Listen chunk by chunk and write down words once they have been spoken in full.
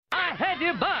I hate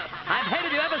you both. I've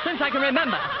hated you ever since I can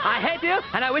remember. I hate you,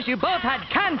 and I wish you both had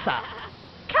cancer.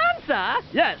 Cancer?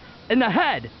 Yes, in the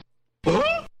head.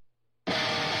 I'm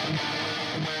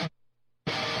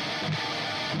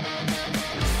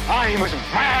as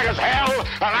mad as hell,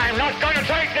 and I'm not going to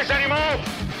take this anymore.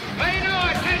 Pay no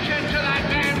attention to that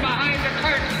man behind the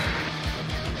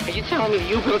curtain. Are you telling me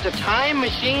you built a time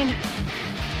machine?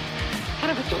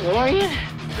 Kind of a DeLorean?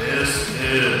 This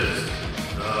is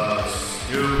the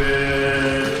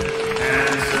Stupid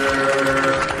Cancer Show.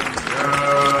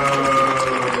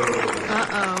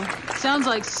 Uh-oh. Sounds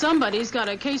like somebody's got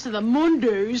a case of the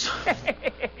Mondays.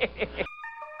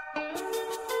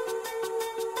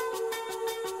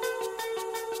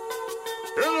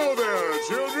 Hello there,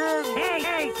 children.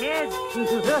 Hey, kids.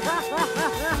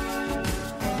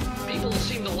 People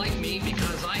seem to like me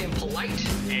because I am polite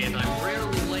and I'm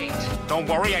rarely late. Don't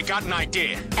worry, I got an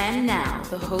idea. And now,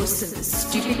 the host of the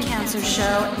Stupid Cancer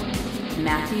Show,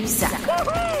 Matthew Zack. Not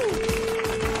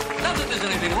that there's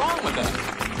anything wrong with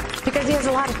that. Because he has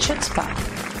a lot of chutzpah.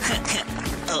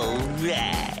 All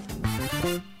right.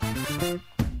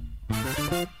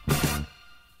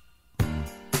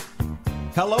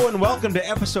 Hello and welcome to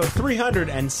episode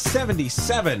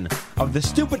 377 of the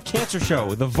Stupid Cancer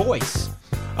Show, the voice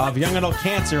of young adult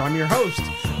cancer. I'm your host,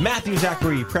 Matthew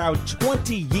Zachary, proud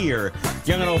 20-year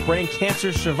young adult brain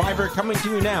cancer survivor, coming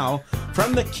to you now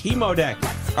from the Chemo Deck,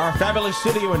 our fabulous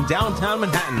studio in downtown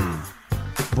Manhattan.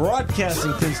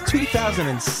 Broadcasting since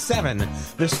 2007,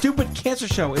 the Stupid Cancer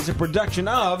Show is a production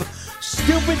of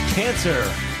Stupid Cancer,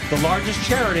 the largest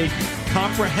charity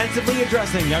comprehensively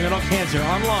addressing young adult cancer,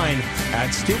 online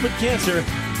at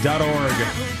stupidcancer.org.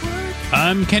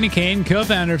 I'm Kenny Kane,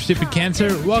 co-founder of Stupid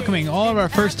Cancer, welcoming all of our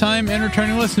first-time and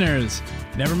returning listeners.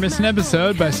 Never miss an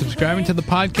episode by subscribing to the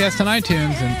podcast on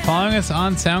iTunes and following us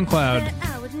on SoundCloud.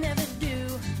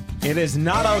 It is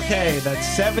not okay that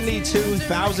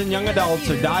 72,000 young adults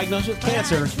are diagnosed with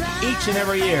cancer each and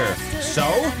every year. So,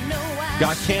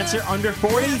 got cancer under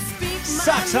 40?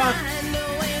 Sucks, huh?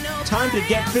 Time to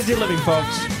get busy living,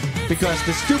 folks, because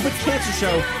the Stupid Cancer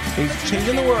Show is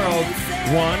changing the world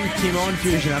one chemo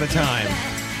infusion at a time.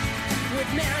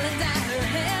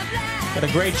 Got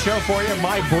a great show for you.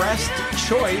 My Breast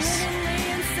Choice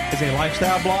is a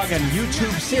lifestyle blog and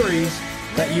YouTube series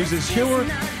that uses humor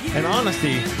and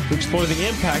honesty to explore the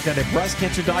impact that a breast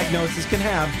cancer diagnosis can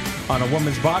have on a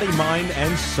woman's body, mind,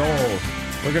 and soul.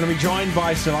 We're going to be joined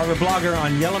by survivor blogger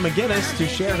Aniela McGinnis to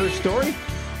share her story,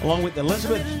 along with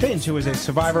Elizabeth Finch, who is a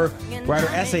survivor writer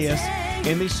essayist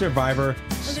in the Survivor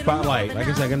Spotlight. Like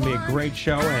I said, going to be a great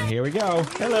show, and here we go.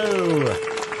 Hello,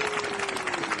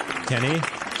 Kenny.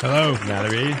 Hello.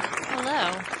 Mallory.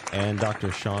 Hello. And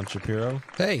Dr. Sean Shapiro.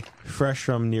 Hey. Fresh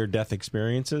from near-death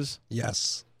experiences.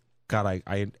 Yes. God,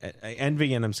 I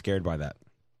envy and I'm scared by that.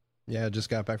 Yeah, just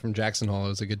got back from Jackson Hole. It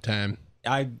was a good time.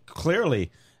 I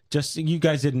clearly, just you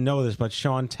guys didn't know this, but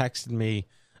Sean texted me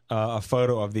a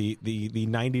photo of the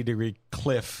 90-degree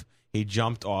cliff he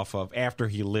jumped off of after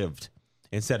he lived,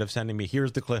 instead of sending me,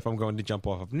 here's the cliff I'm going to jump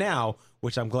off of now,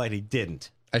 which I'm glad he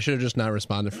didn't. I should have just not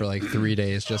responded for like 3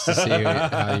 days just to see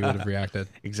how you would have reacted.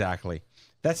 Exactly.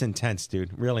 That's intense,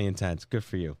 dude. Really intense. Good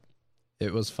for you.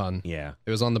 It was fun. Yeah.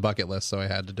 It was on the bucket list, so I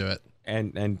had to do it.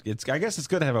 And it's, I guess it's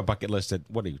good to have a bucket list at,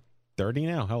 what are you, 30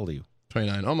 now? How old are you?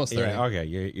 29, almost 30. Yeah, okay,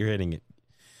 you're hitting it.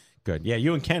 Good. Yeah,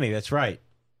 you and Kenny, that's right.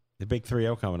 The big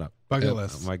 3-0 coming up. Bucket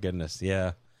list. Oh, my goodness,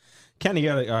 yeah. Kenny, you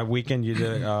had a weekend, you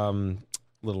did a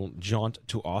little jaunt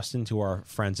to Austin to our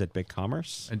friends at Big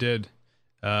Commerce. I did.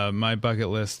 My bucket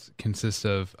list consists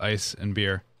of ice and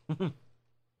beer.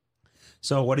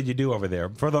 So what did you do over there?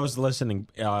 For those listening,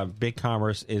 Big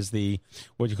Commerce is the,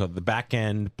 what do you call it, the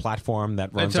back-end platform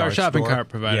that runs our shopping store? cart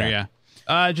provider, yeah.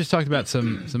 I just talked about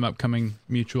some upcoming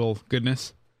mutual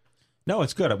goodness. No,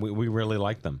 it's good. We really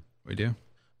like them. We do.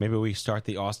 Maybe we start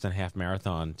the Austin Half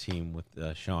Marathon team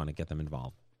with Sean and get them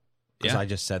involved. Because I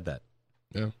just said that.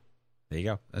 Yeah. There you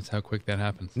go. That's how quick that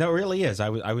happens. No, it really is.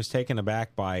 I was taken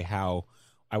aback by how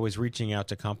I was reaching out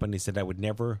to companies that I would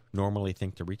never normally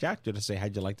think to reach out to say,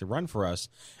 how'd you like to run for us?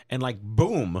 And like,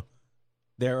 boom,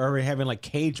 they're already having like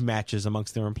cage matches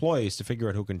amongst their employees to figure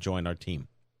out who can join our team.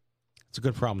 It's a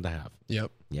good problem to have.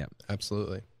 Yep. Yep.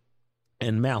 Absolutely.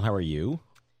 And Mal, how are you?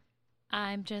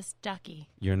 I'm just Ducky.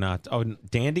 You're not. Oh,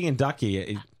 Dandy and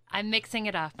Ducky. I'm mixing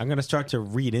it up. I'm going to start to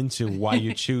read into why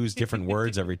you choose different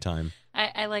words every time.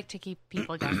 I like to keep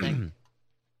people guessing.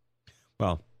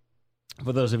 Well,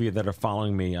 for those of you that are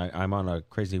following me, I'm on a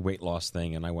crazy weight loss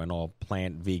thing, and I went all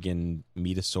plant, vegan,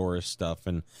 Metasaurus stuff,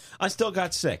 and I still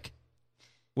got sick,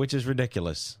 which is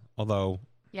ridiculous. Although,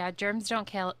 yeah, germs don't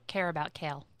care about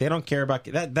kale. They don't care about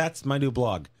that. That's my new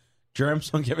blog. Germs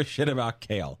don't give a shit about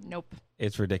kale. Nope.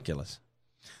 It's ridiculous.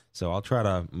 So I'll try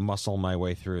to muscle my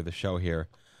way through the show here.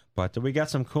 But we got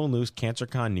some cool news.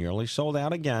 CancerCon nearly sold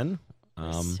out again.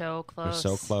 So close. We're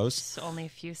so close. Just only a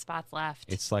few spots left.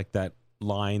 It's like that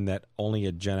line that only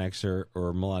a Gen Xer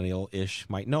or millennial-ish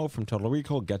might know from Total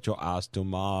Recall. Get your ass to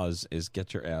Mars is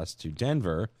get your ass to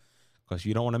Denver. Because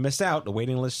you don't want to miss out. The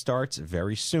waiting list starts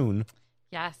very soon.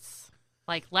 Yes.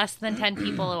 Like less than 10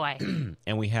 people away.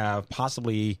 And we have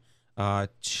possibly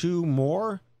 2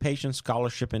 more patient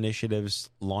scholarship initiatives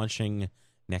launching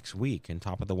next week on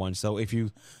top of the one. So if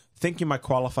you think you might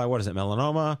qualify, what is it?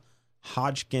 Melanoma,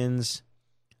 Hodgkin's,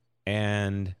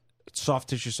 and soft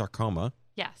tissue sarcoma.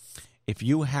 Yes. If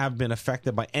you have been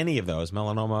affected by any of those,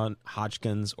 melanoma,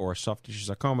 Hodgkin's, or soft tissue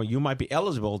sarcoma, you might be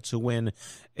eligible to win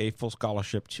a full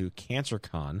scholarship to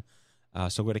CancerCon.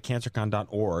 So go to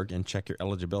cancercon.org and check your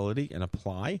eligibility and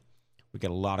apply. We get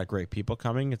a lot of great people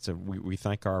coming. We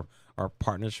thank our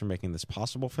partners for making this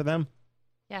possible for them.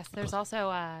 Yes, there's also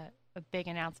a big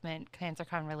announcement,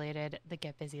 CancerCon related, the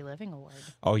Get Busy Living Award.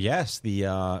 Oh, yes. The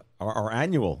our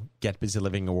annual Get Busy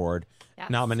Living Award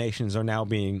nominations are now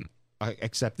being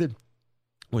accepted.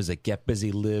 Was it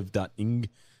getbusylive.ing?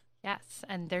 Yes,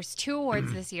 and there's 2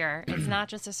 awards this year. It's not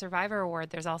just a survivor award.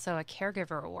 There's also a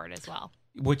caregiver award as well.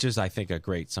 Which is, I think, a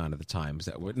great sign of the times.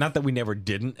 Not that we never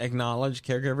didn't acknowledge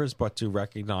caregivers, but to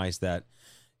recognize that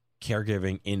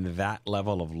caregiving in that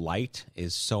level of light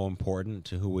is so important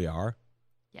to who we are.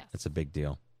 Yes. It's a big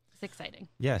deal. It's exciting.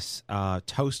 Yes.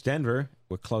 Toast Denver,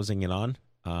 we're closing in on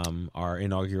our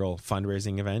inaugural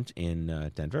fundraising event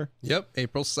in Denver. Yep,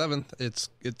 April 7th. It's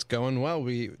going well.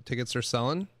 Tickets are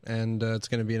selling, and it's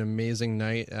going to be an amazing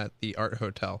night at the Art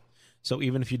Hotel. So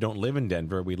even if you don't live in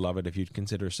Denver, we'd love it if you'd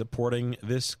consider supporting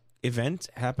this event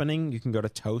happening. You can go to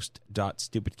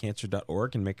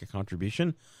toast.stupidcancer.org and make a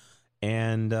contribution.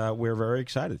 And we're very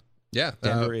excited. Yeah.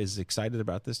 Denver is excited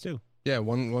about this too. Yeah,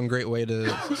 one great way to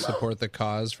support the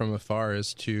cause from afar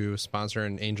is to sponsor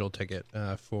an angel ticket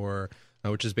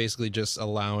which is basically just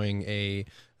allowing a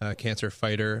cancer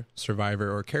fighter,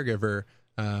 survivor, or caregiver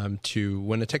to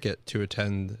win a ticket to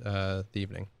attend the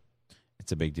evening.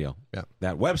 It's a big deal. Yeah.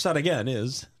 That website again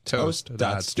is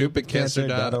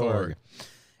toast.stupidcancer.org.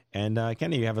 And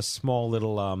Kenny, you have a small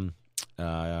little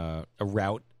a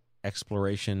route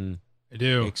exploration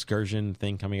excursion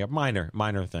thing coming up.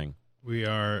 Minor thing. We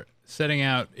are setting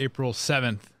out April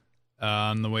 7th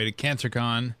on the way to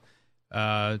CancerCon.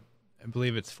 I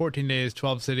believe it's 14 days,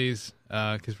 12 cities,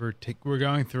 because we're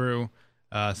going through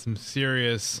some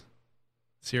serious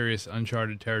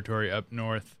uncharted territory up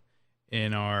north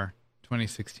in our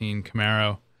 2016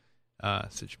 Camaro.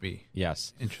 So it should be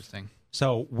interesting.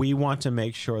 So we want to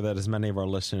make sure that as many of our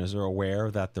listeners are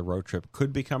aware that the road trip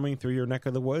could be coming through your neck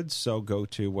of the woods. So go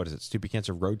to,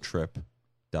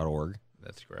 stupidcancerroadtrip.org.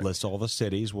 That's correct. Lists all the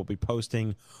cities. We'll be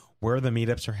posting where the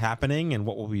meetups are happening and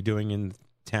what we'll be doing in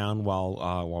town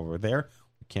while we're there.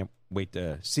 We can't wait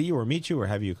to see you or meet you or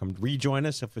have you come rejoin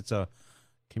us if it's a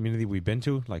community we've been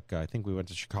to. Like I think we went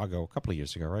to Chicago a couple of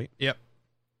years ago, right? Yep.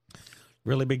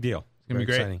 Really big deal. It's going to be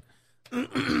great. Exciting. We're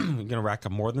going to rack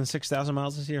up more than 6,000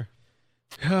 miles this year.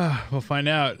 We'll find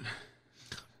out.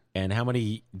 And how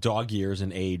many dog years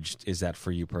and age is that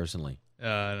for you personally?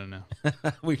 I don't know.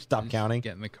 We've stopped counting.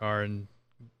 Get in the car and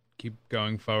keep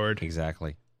going forward.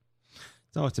 Exactly.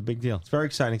 So it's a big deal. It's very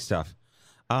exciting stuff.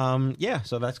 Yeah,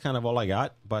 so that's kind of all I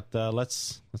got. But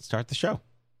let's start the show.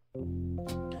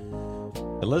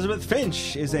 Elizabeth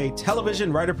Finch is a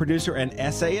television writer, producer, and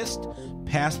essayist.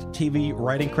 Past TV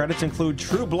writing credits include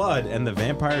True Blood and The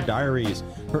Vampire Diaries.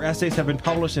 Her essays have been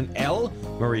published in Elle,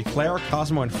 Marie Claire,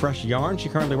 Cosmo, and Fresh Yarn. She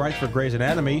currently writes for Grey's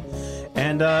Anatomy.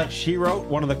 And she wrote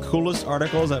one of the coolest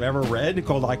articles I've ever read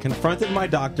called I Confronted My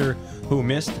Doctor Who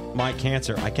Missed My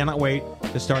Cancer. I cannot wait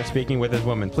to start speaking with this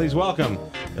woman. Please welcome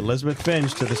Elizabeth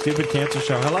Finch to the Stupid Cancer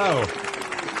Show. Hello.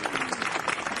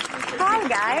 Hi,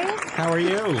 guys. How are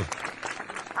you?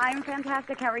 I'm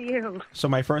fantastic. How are you? So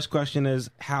my first question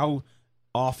is, how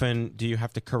often do you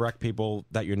have to correct people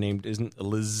that your name isn't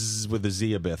Liz with a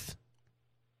Ziabith?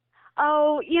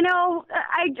 Oh,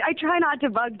 I try not to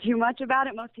bug too much about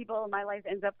it. Most people in my life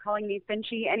ends up calling me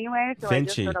Finchy anyway, so I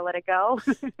just sort of let it go.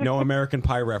 No American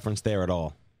Pie reference there at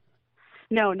all.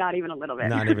 No, not even a little bit.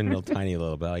 Not even a tiny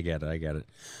little bit. I get it.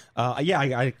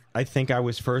 I think I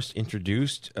was first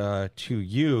introduced to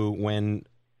you when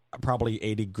probably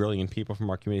 80 grillion people from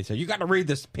our community said, "You got to read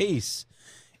this piece."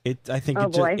 It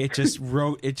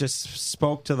just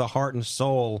spoke to the heart and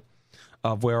soul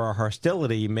of where our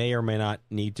hostility may or may not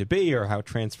need to be, or how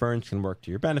transference can work to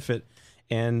your benefit.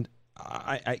 And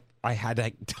I had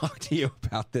to talk to you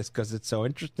about this because it's so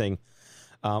interesting.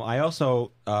 I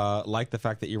also like the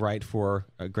fact that you write for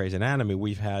Grey's Anatomy.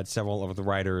 We've had several of the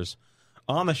writers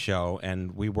on the show,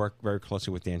 and we work very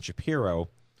closely with Dan Shapiro,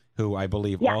 who I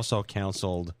believe also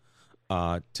counseled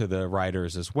to the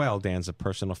writers as well. Dan's a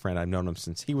personal friend. I've known him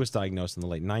since he was diagnosed in the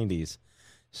late 90s.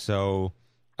 So,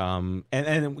 and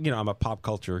you know, I'm a pop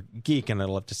culture geek, and I'd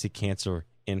love to see cancer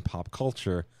in pop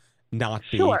culture not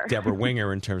be Deborah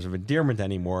Winger in terms of endearment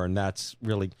anymore, and that's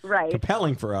really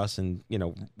compelling for us. And, you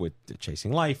know, with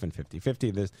Chasing Life and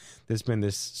 50-50, there's been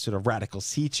this sort of radical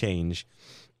sea change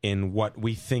in what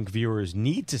we think viewers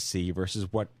need to see versus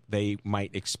what they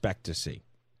might expect to see.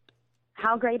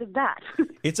 How great is that?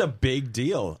 It's a big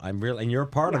deal. And you're a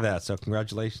part of that, so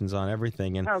congratulations on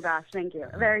everything. And oh, gosh, thank you.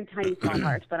 A very tiny, small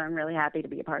part, but I'm really happy to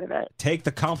be a part of it. Take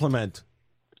the compliment.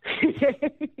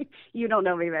 You don't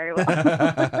know me very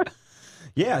well.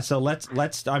 Yeah, so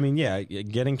let's. I mean, yeah,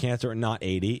 Getting Cancer at Not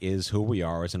 80 is who we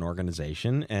are as an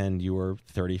organization, and you were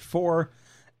 34.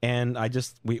 And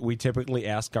we typically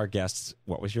ask our guests,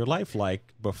 what was your life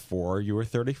like before you were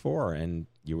 34? And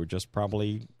you were just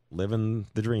probably living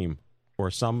the dream,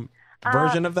 or some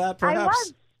version of that,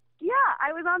 perhaps.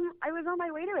 I was on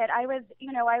my way to it. I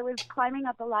was climbing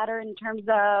up the ladder in terms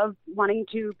of wanting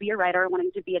to be a writer,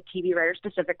 wanting to be a TV writer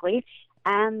specifically,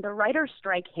 and the writer's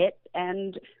strike hit,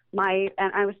 and I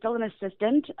was still an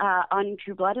assistant on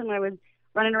True Blood, and I was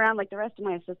running around like the rest of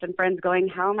my assistant friends going,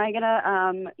 how am I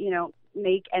gonna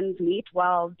make ends meet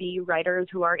while the writers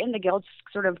who are in the guild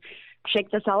sort of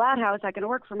shake this all out? How is that going to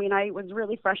work for me? And I was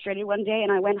really frustrated one day,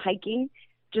 and I went hiking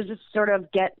to just sort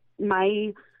of get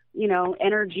my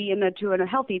energy into a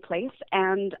healthy place,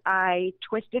 and I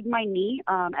twisted my knee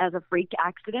as a freak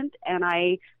accident, and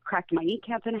I cracked my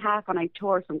kneecaps in half, and I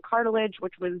tore some cartilage,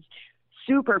 which was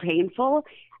super painful.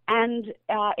 And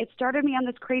it started me on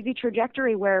this crazy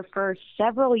trajectory where for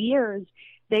several years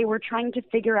they were trying to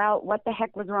figure out what the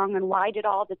heck was wrong and why did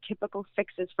all the typical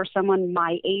fixes for someone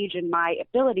my age and my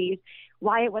abilities,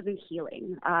 why it wasn't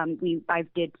healing. I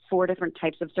did 4 different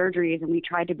types of surgeries, and we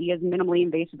tried to be as minimally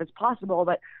invasive as possible,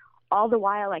 but all the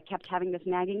while I kept having this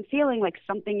nagging feeling like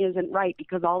something isn't right,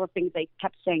 because all the things they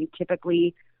kept saying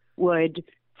typically would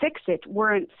fix it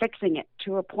weren't fixing it,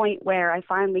 to a point where I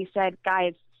finally said,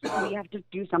 guys, we have to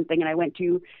do something. And I went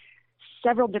to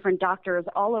several different doctors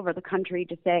all over the country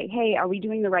to say, hey, are we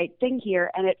doing the right thing here?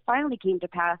 And it finally came to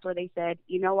pass where they said,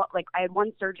 you know what, like I had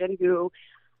one surgeon who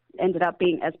ended up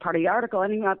being, as part of the article,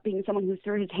 ended up being someone who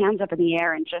threw his hands up in the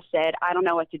air and just said, I don't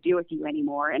know what to do with you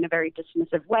anymore, in a very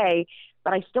dismissive way.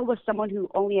 But I still was someone who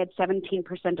only had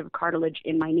 17% of cartilage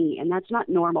in my knee. And that's not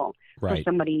normal for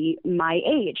somebody my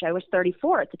age. I was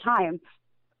 34 at the time.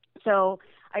 So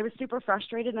I was super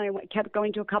frustrated, and I kept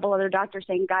going to a couple other doctors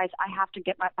saying, guys, I have to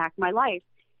get back my life.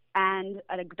 And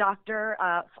at a doctor,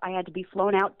 I had to be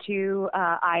flown out to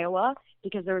Iowa,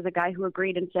 because there was a guy who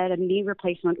agreed and said a knee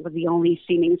replacement was the only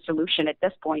seeming solution at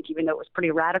this point, even though it was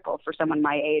pretty radical for someone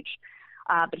my age.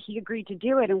 But he agreed to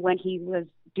do it, and when he was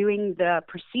doing the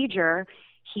procedure,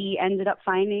 he ended up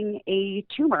finding a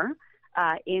tumor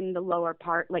in the lower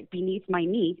part, like beneath my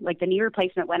knee. Like the knee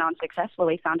replacement went on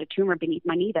successfully, found a tumor beneath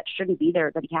my knee that shouldn't be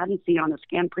there, that he hadn't seen on the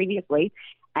scan previously,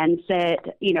 and said,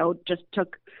 just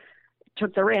took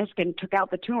the risk and took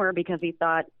out the tumor because he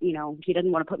thought, he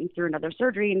didn't want to put me through another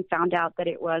surgery, and found out that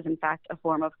it was in fact a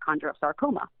form of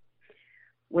chondrosarcoma,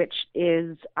 which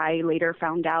is, I later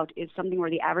found out, is something where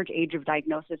the average age of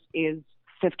diagnosis is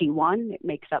 51. It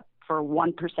makes up for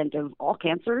 1% of all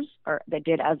cancers, or that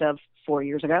did as of 4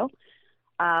 years ago.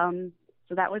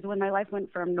 So that was when my life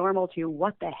went from normal to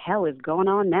what the hell is going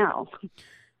on now?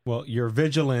 Well, your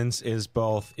vigilance is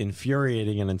both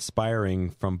infuriating and inspiring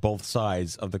from both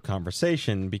sides of the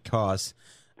conversation, because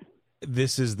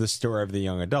this is the story of the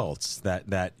young adults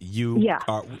that you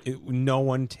are. No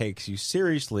one takes you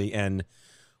seriously, and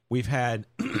we've had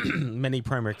many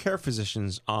primary care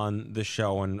physicians on the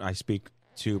show, and I speak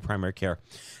to primary care.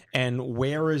 And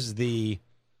where is the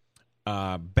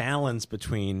balance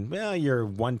between, well, you're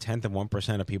 0.1% of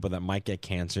 1% of people that might get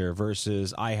cancer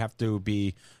versus I have to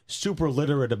be super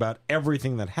literate about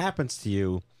everything that happens to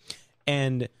you,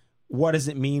 and what does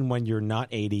it mean when you're not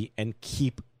 80 and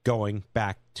keep going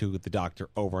back to the doctor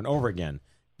over and over again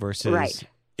versus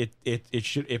it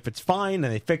should, if it's fine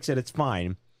and they fix it, it's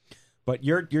fine. But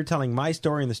you're telling my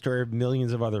story and the story of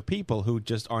millions of other people who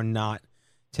just are not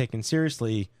taken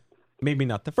seriously. Maybe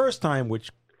not the first time,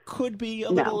 which could be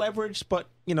a little leveraged, but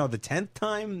the 10th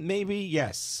time, maybe,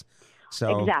 yes.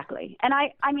 So exactly. And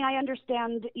I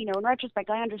understand, in retrospect,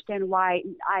 I understand why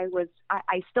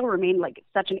I still remain like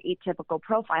such an atypical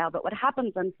profile. But what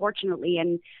happens, unfortunately,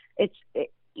 and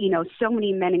so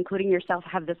many men, including yourself,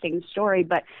 have the same story,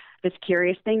 but this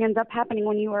curious thing ends up happening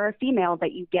when you are a female,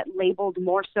 that you get labeled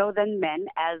more so than men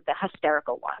as the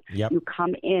hysterical one. Yep. You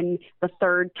come in the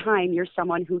third time, you're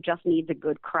someone who just needs a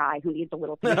good cry, who needs a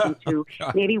little patience, who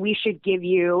maybe we should give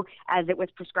you, as it was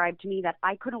prescribed to me, that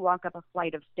I couldn't walk up a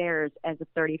flight of stairs as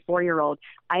a 34-year-old.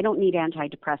 I don't need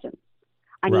antidepressants.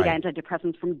 I need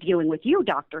antidepressants from dealing with you,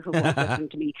 doctor, who won't listen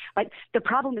to me. But the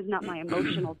problem is not my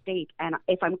emotional state. And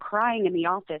if I'm crying in the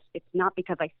office, it's not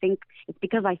because it's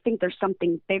because I think there's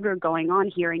something bigger going on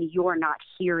here and you're not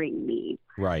hearing me.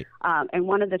 Right. And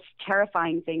one of the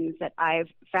terrifying things that I've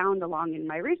found along in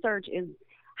my research is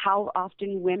how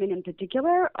often women in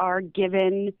particular are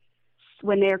given,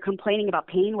 when they're complaining about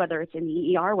pain, whether it's in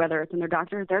the ER, whether it's in their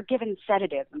doctor, they're given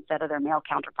sedatives instead of their male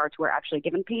counterparts who are actually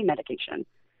given pain medication.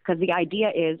 Because the idea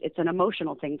is it's an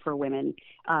emotional thing for women.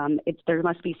 There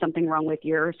must be something wrong with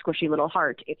your squishy little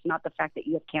heart. It's not the fact that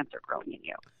you have cancer growing in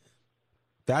you.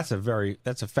 That's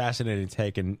a fascinating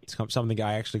take, and it's something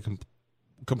I actually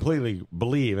completely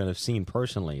believe and have seen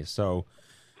personally. So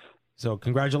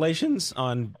congratulations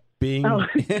on being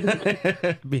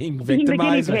being victimized. Being the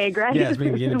guinea pig, right? Yes,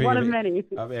 being the guinea pig one of many.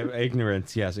 Of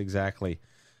ignorance. Yes, exactly.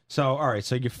 So all right,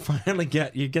 so you finally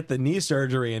get the knee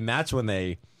surgery, and that's when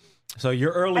So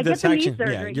your early detection,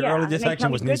 early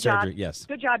detection was knee surgery. Yes,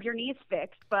 good job. Your knee's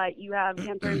fixed, but you have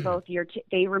cancer in both your.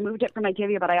 They removed it from my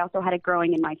tibia, but I also had it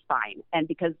growing in my spine, and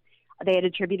because they had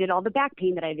attributed all the back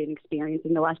pain that I'd been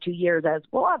experiencing the last 2 years as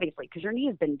well, obviously, because your knee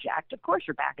has been jacked. Of course,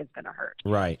 your back is going to hurt.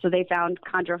 Right. So they found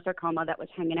chondrosarcoma that was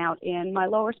hanging out in my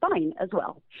lower spine as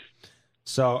well.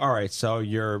 So all right, so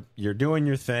you're doing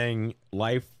your thing.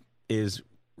 Life is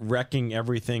wrecking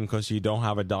everything because you don't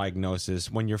have a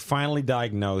diagnosis. When you're finally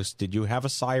diagnosed, did you have a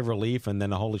sigh of relief and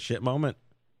then a holy shit moment?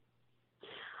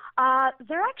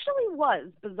 There actually was,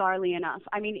 bizarrely enough.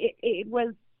 I mean, it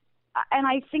was, and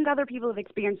I think other people have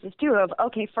experienced this too, of,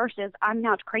 okay, first is, I'm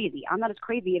not crazy. I'm not as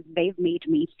crazy as they've made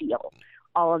me feel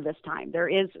all of this time. There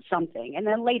is something. And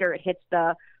then later it hits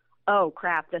the, oh,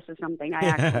 crap, this is something I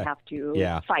actually have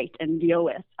to fight and deal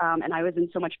with. And I was in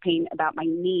so much pain about my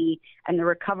knee, and the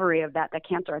recovery of that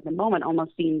cancer at the moment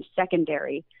almost seemed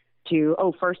secondary to,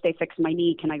 oh, first they fixed my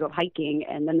knee, can I go hiking?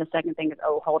 And then the second thing is,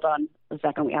 oh, hold on a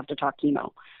second, we have to talk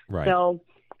chemo. Right. So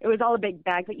it was all a big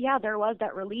bag. But, yeah, there was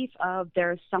that relief of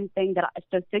there's something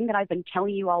the thing that I've been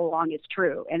telling you all along is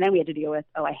true. And then we had to deal with,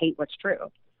 oh, I hate what's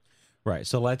true. Right.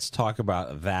 So let's talk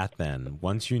about that then.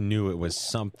 Once you knew it was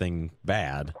something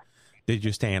bad, did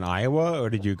you stay in Iowa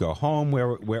or did you go home?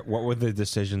 What were the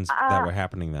decisions that were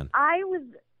happening then? I was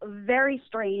very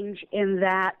strange in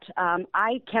that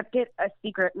I kept it a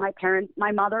secret.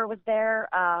 My mother was there.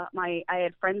 I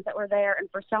had friends that were there, and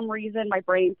for some reason, my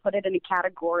brain put it in a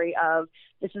category of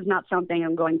this is not something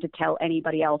I'm going to tell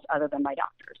anybody else other than my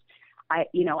doctors.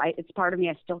 It's part of me.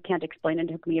 I still can't explain it.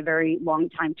 It took me a very long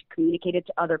time to communicate it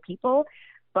to other people.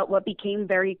 But what became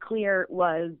very clear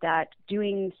was that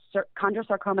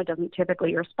chondrosarcoma doesn't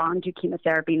typically respond to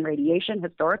chemotherapy and radiation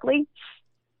historically,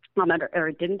 or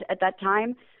it didn't at that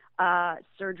time.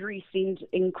 Surgery seemed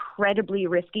incredibly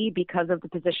risky because of the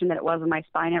position that it was in my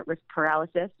spine, at risk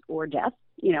paralysis or death,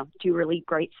 two really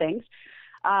great things.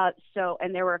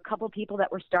 And there were a couple people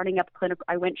that were starting up clinical.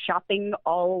 I went shopping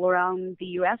all around the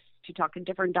U.S. to talk to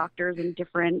different doctors and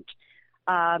different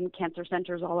cancer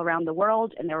centers all around the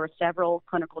world, and there were several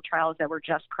clinical trials that were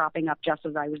just cropping up just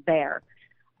as I was there,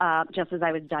 just as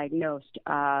I was diagnosed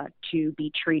to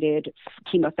be treated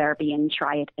chemotherapy and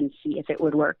try it and see if it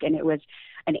would work. And it was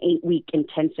an 8-week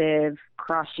intensive,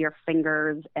 cross your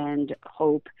fingers and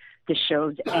hope this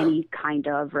shows any kind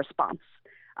of response.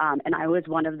 And I was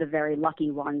one of the very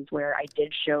lucky ones where I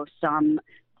did show some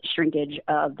shrinkage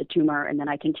of the tumor, and then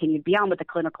I continued beyond what the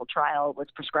clinical trial was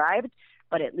prescribed,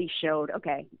 but at least showed,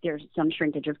 okay, there's some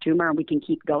shrinkage of tumor, and we can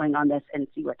keep going on this and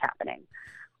see what's happening.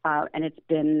 And it's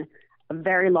been a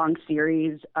very long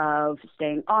series of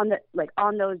staying on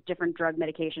those different drug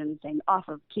medications, staying off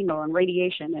of chemo and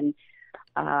radiation, and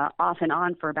off and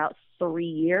on for about 3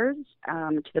 years,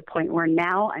 to the point where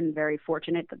now I'm very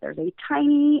fortunate that there's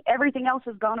everything else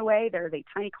has gone away. There's a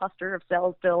tiny cluster of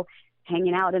cells still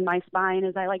hanging out in my spine,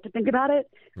 as I like to think about it,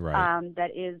 right.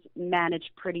 That is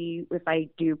managed if I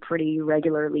do pretty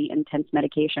regularly intense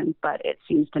medication, but it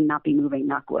seems to not be moving,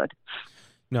 knock wood.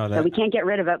 No, so we can't get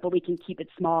rid of it, but we can keep it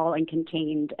small and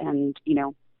contained, and,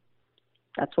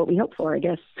 that's what we hope for, I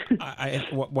guess.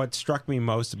 What struck me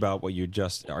most about what you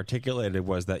just articulated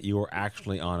was that you were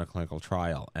actually on a clinical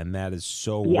trial, and that is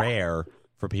so rare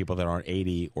for people that aren't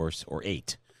 80 or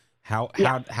 8.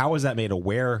 How is that made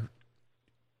aware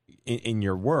in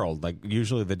your world? Like,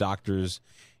 usually the doctors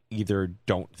either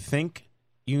don't think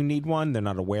you need one. They're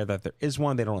not aware that there is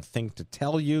one. They don't think to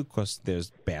tell you because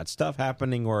there's bad stuff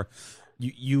happening, or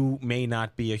you may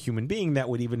not be a human being that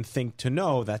would even think to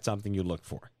know that's something you look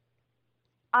for.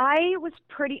 I was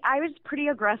pretty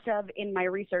aggressive in my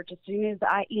research as soon as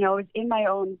I was in my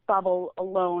own bubble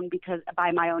alone, because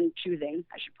by my own choosing,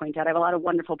 I should point out. I have a lot of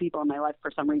wonderful people in my life.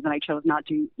 For some reason, I chose not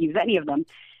to use any of them.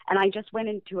 And I just went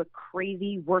into a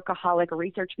crazy workaholic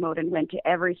research mode and went to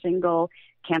every single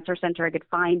cancer center I could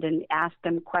find and asked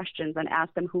them questions and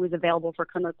asked them who was available for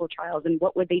clinical trials and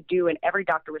what would they do. And every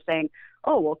doctor was saying,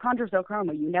 oh, well,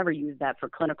 chondrosarcoma, you never use that for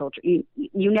clinical, you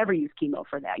never use chemo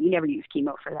for that. You never use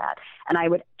chemo for that. And I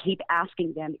would keep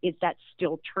asking them, is that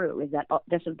still true? Is that,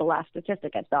 this is the last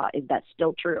statistic I saw, is that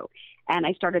still true? And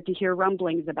I started to hear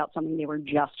rumblings about something they were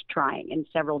just trying in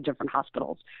several different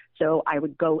hospitals. So I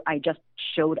just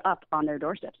showed up on their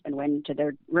doorsteps and went into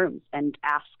their rooms and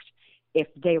asked if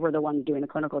they were the ones doing the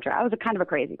clinical trial. I was a kind of a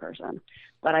crazy person,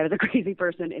 but I was a crazy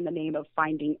person in the name of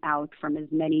finding out from as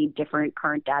many different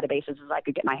current databases as I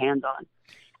could get my hands on.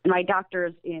 And my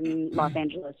doctors in Los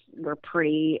Angeles were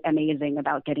pretty amazing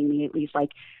about getting me at least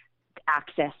like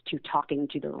access to talking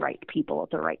to the right people at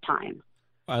the right time.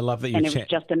 I love that you. And it was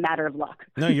just a matter of luck.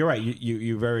 No, you're right.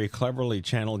 You very cleverly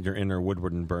channeled your inner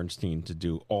Woodward and Bernstein to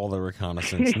do all the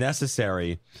reconnaissance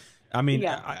necessary. I mean,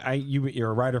 yeah.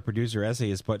 You're a writer, producer,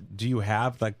 essayist, but do you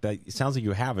have like that? It sounds like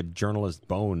you have a journalist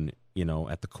bone,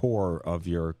 at the core of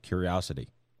your curiosity.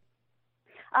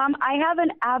 I have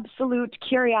an absolute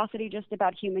curiosity just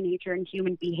about human nature and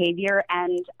human behavior,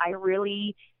 and I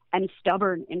really am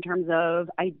stubborn in terms of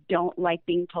I don't like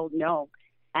being told no.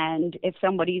 And if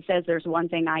somebody says there's one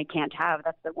thing I can't have,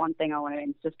 that's the one thing I want to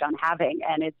insist on having.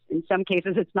 And it's in some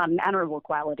cases it's not an honorable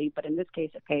quality, but in this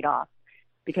case it paid off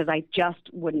because I just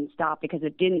wouldn't stop because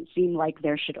it didn't seem like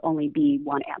there should only be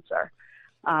one answer.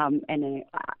 I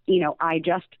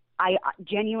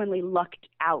genuinely lucked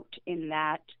out in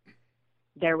that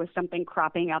there was something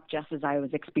cropping up just as I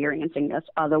was experiencing this.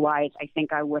 Otherwise, I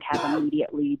think I would have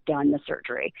immediately done the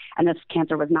surgery. And this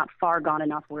cancer was not far gone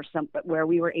enough where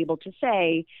we were able to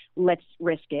say, let's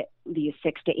risk it these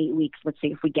 6 to 8 weeks. Let's see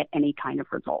if we get any kind of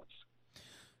results.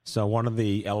 So one of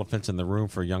the elephants in the room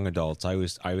for young adults, I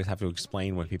always have to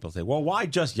explain when people say, well, why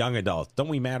just young adults? Don't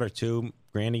we matter too,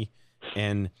 Granny?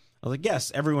 And I was like,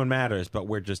 yes, everyone matters, but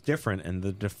we're just different. And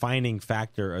the defining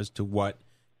factor as to what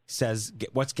gets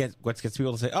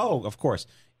people to say, oh, of course,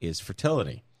 is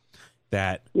fertility.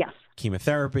 That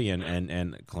chemotherapy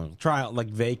and clinical trial,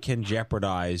 like they can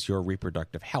jeopardize your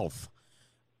reproductive health.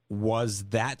 Was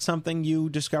that something you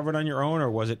discovered on your own,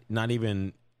 or was it not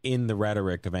even in the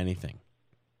rhetoric of anything?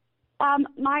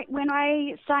 When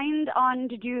I signed on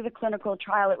to do the clinical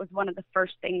trial, it was one of the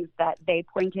first things that they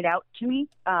pointed out to me,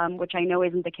 which I know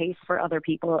isn't the case for other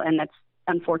people, and that's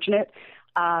unfortunate.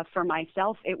 For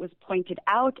myself, it was pointed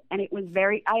out, and it was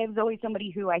I was always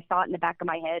somebody who I thought in the back of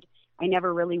my head, I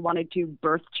never really wanted to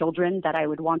birth children that I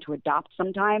would want to adopt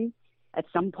sometime at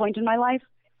some point in my life.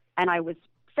 And I was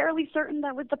fairly certain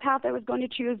that was the path I was going to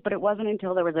choose, but it wasn't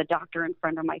until there was a doctor in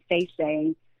front of my face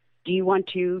saying, do you want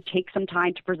to take some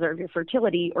time to preserve your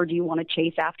fertility, or do you want to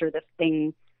chase after this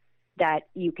thing that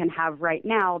you can have right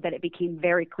now, that it became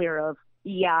very clear of,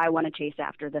 yeah, I want to chase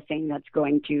after the thing that's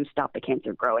going to stop the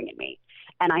cancer growing in me.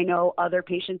 And I know other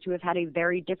patients who have had a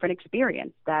very different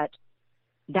experience, that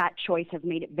choice has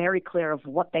made it very clear of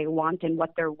what they want and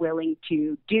what they're willing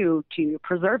to do to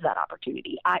preserve that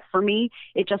opportunity. For me,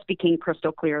 it just became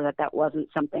crystal clear that wasn't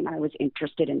something I was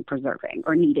interested in preserving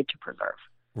or needed to preserve.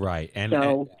 Right. And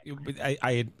so,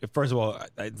 I first of all,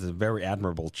 it's a very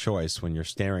admirable choice when you're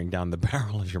staring down the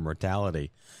barrel of your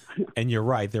mortality. And you're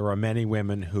right. There are many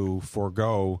women who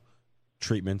forego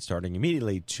treatment starting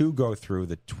immediately to go through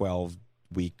the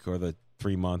 12-week or the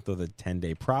 3-month or the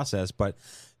 10-day process, but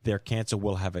their cancer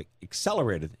will have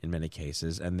accelerated in many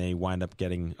cases, and they wind up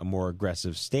getting a more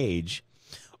aggressive stage,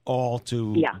 all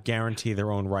to guarantee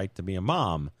their own right to be a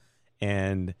mom.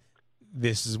 And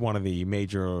this is one of the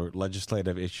major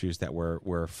legislative issues that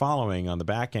we're following on the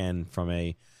back end from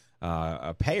a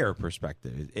payer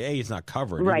perspective. It's not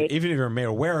covered. Right. Even if you're made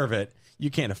aware of it, you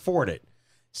can't afford it.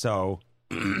 So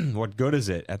what good is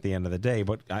it at the end of the day?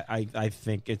 But I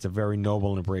think it's a very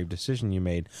noble and brave decision you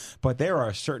made. But there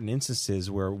are certain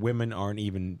instances where women aren't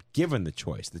even given the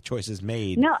choice. The choice is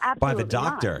made by the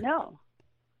doctor. Not. No.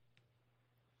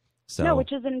 So. No,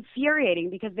 which is infuriating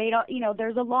because they don't,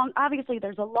 there's a long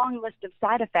list of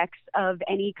side effects of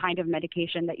any kind of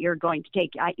medication that you're going to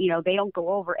take. They don't go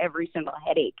over every single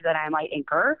headache that I might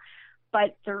incur,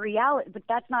 but but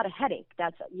that's not a headache.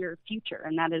 That's your future,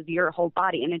 and that is your whole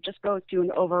body. And it just goes to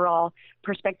an overall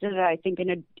perspective that I think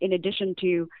in addition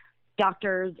to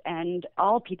doctors and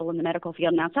all people in the medical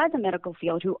field and outside the medical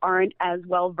field who aren't as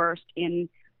well versed in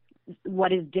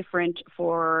what is different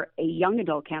for a young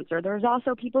adult cancer. There's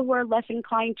also people who are less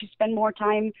inclined to spend more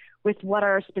time with what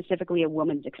are specifically a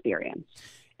woman's experience.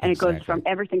 And it goes from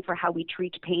everything for how we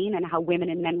treat pain and how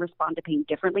women and men respond to pain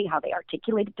differently, how they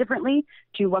articulate it differently,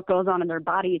 to what goes on in their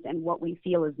bodies and what we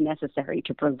feel is necessary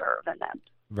to preserve in them.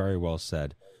 Very well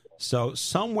said. So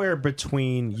somewhere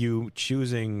between you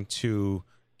choosing to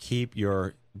keep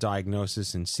your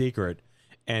diagnosis in secret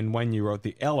and when you wrote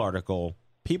the Elle article,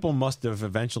 people must have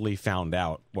eventually found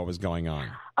out what was going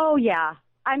on. Oh, yeah.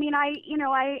 I mean, I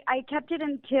kept it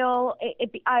until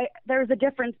there's a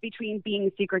difference between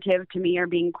being secretive to me or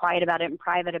being quiet about it and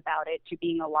private about it to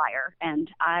being a liar. And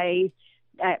I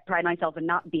pride myself in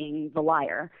not being the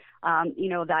liar.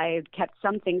 That I kept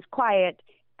some things quiet,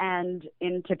 and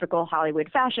in typical Hollywood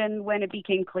fashion, when it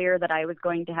became clear that I was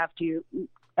going to have to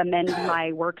amend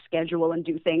my work schedule and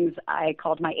do things, I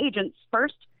called my agents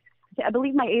first. I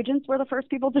believe my agents were the first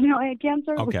people to know I had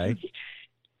cancer. Okay. Which is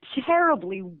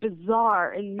terribly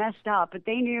bizarre and messed up, but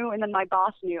they knew, and then my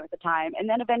boss knew at the time. And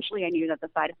then eventually I knew that the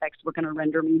side effects were going to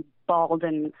render me bald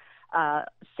and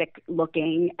sick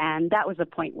looking. And that was a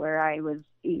point where I was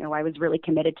really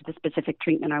committed to the specific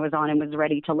treatment I was on and was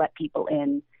ready to let people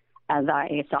in as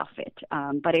I saw fit.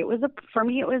 But for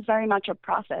me, it was very much a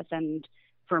process, and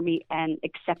for me, and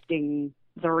accepting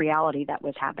the reality that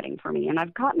was happening for me. And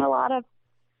I've caught a lot of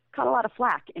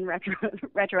flack in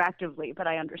retroactively, but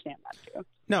I understand that too.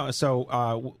 No,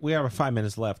 so we have 5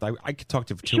 minutes left. I could talk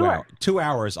to you for 2 Sure. hours. 2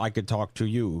 hours, I could talk to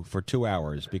you for 2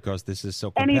 hours because this is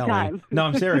so compelling. Anytime. No,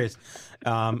 I'm serious.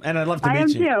 And I'd love to meet I am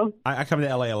you. too. I come to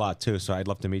LA a lot too, so I'd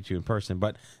love to meet you in person.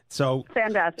 But so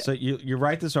fantastic. So you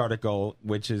write this article,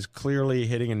 which is clearly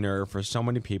hitting a nerve for so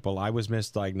many people. I was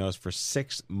misdiagnosed for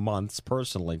 6 months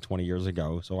personally 20 years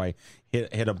ago, so I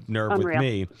hit a nerve Unreal. with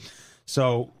me.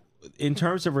 So in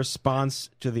terms of response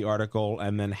to the article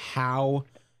and then how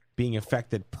being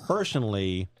affected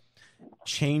personally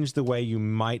changed the way you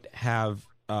might have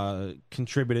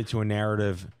contributed to a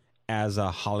narrative as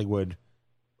a Hollywood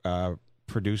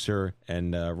producer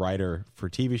and writer for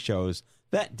TV shows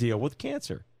that deal with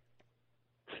cancer.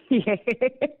 Remind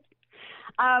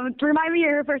me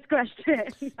of your first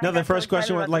question. No, the first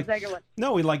question was like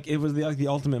it was the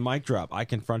ultimate mic drop. I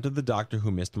confronted the doctor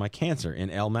who missed my cancer in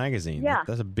Elle magazine. Yeah.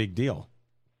 That's a big deal.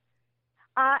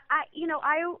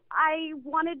 I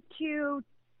wanted to.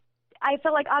 I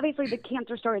felt like obviously the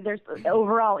cancer story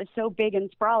overall is so big and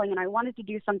sprawling, and I wanted to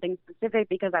do something specific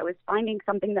because I was finding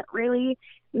something that really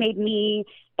made me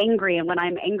angry. And when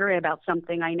I'm angry about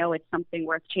something, I know it's something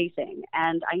worth chasing.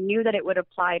 And I knew that it would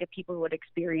apply to people who would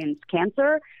experience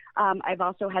cancer. I've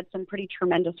also had some pretty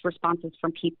tremendous responses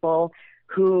from people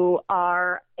who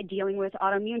are dealing with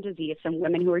autoimmune disease, some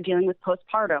women who are dealing with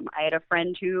postpartum. I had a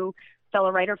fellow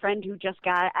writer friend who just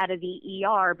got out of the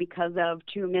ER because of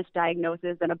 2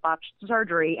 misdiagnoses and a botched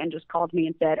surgery and just called me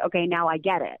and said, okay, now I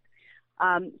get it.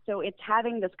 So it's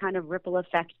having this kind of ripple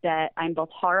effect that I'm both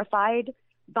horrified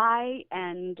by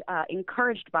and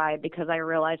encouraged by, because I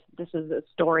realized this is a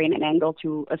story and an angle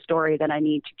to a story that I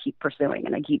need to keep pursuing,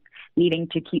 and I keep needing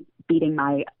to keep beating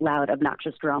my loud,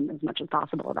 obnoxious drum as much as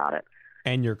possible about it.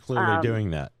 And you're clearly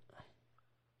doing that.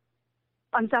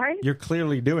 I'm sorry? You're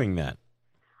clearly doing that.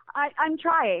 I'm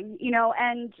trying,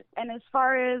 and as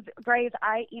far as Grace,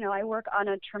 I work on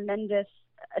a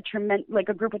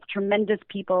group of tremendous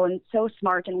people and so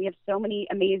smart, and we have so many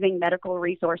amazing medical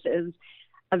resources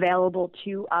available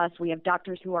to us. We have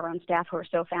doctors who are on staff who are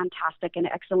so fantastic and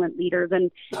excellent leaders.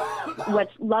 And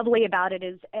what's lovely about it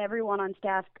is everyone on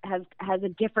staff has a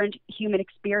different human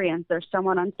experience. There's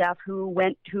someone on staff who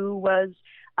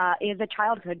is a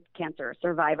childhood cancer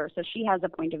survivor, so she has a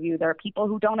point of view. There are people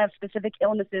who don't have specific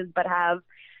illnesses but have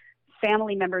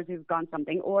family members who've gone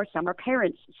something, or some are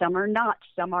parents, some are not,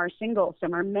 some are single,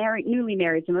 some are newly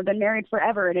married, some have been married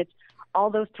forever, and it's all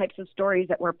those types of stories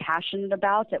that we're passionate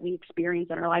about, that we experience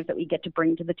in our lives, that we get to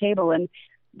bring to the table. And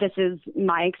this is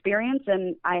my experience,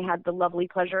 and I had the lovely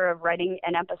pleasure of writing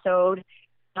an episode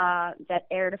that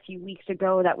aired a few weeks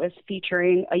ago that was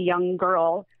featuring a young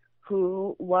girl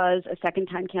who was a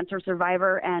second-time cancer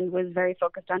survivor and was very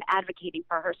focused on advocating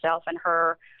for herself and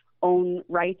her own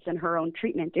rights and her own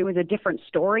treatment. It was a different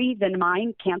story than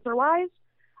mine, cancer-wise,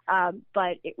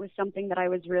 but it was something that I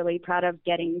was really proud of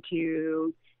getting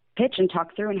to pitch and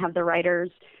talk through and have the writers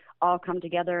all come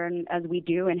together, and as we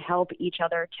do, and help each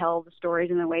other tell the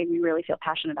stories in the way we really feel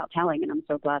passionate about telling. And I'm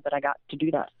so glad that I got to do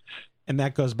that. And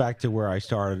that goes back to where I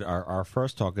started our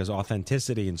first talk, is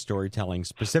authenticity in storytelling,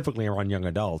 specifically around young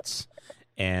adults.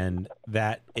 And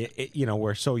that,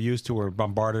 we're so used to, we're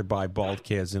bombarded by bald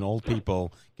kids and old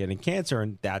people getting cancer,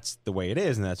 and that's the way it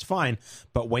is, and that's fine.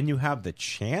 But when you have the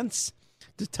chance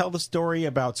to tell the story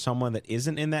about someone that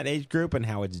isn't in that age group and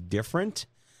how it's different,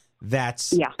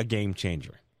 that's a game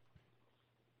changer.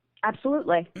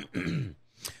 Absolutely.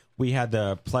 We had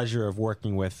the pleasure of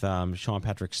working with Sean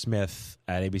Patrick Smith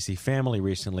at ABC Family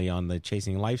recently on the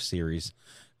Chasing Life series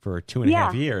for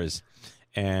 2.5 years.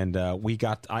 And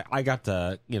I got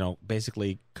to,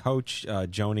 basically coach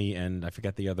Joni and I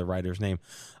forget the other writer's name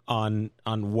on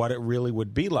what it really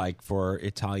would be like for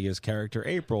Italia's character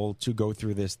April to go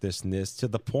through this, and this, to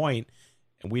the point,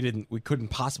 and we couldn't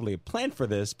possibly have planned for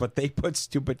this, but they put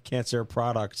Stupid Cancer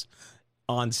products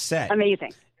on set.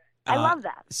 Amazing. I love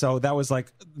that. So that was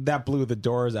that blew the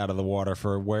doors out of the water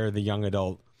for where the young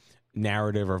adult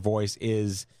narrative or voice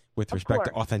is with respect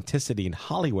to authenticity in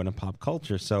Hollywood and pop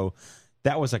culture. So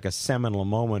that was like a seminal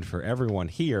moment for everyone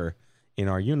here in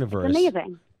our universe. It's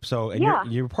amazing. So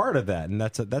and you're part of that, and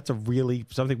that's a really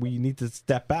something we need to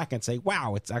step back and say,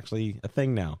 wow, it's actually a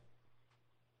thing now.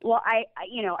 Well, I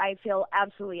feel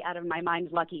absolutely out of my mind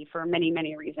lucky for many,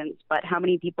 many reasons. But how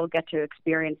many people get to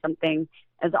experience something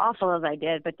as awful as I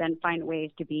did, but then find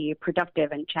ways to be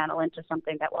productive and channel into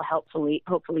something that will hopefully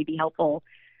be helpful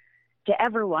to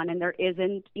everyone. And there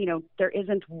isn't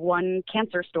one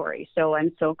cancer story. So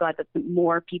I'm so glad that the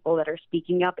more people that are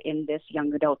speaking up in this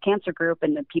young adult cancer group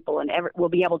and the people will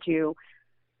be able to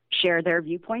share their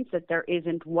viewpoints, that there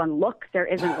isn't one look, there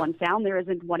isn't one sound, there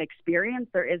isn't one experience,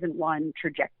 there isn't one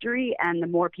trajectory. And the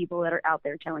more people that are out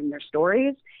there telling their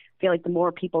stories, I feel like the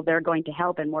more people they're going to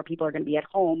help, and more people are going to be at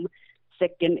home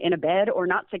sick in a bed or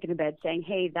not sick in a bed saying,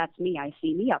 hey, that's me, I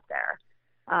see me up there.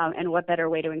 And what better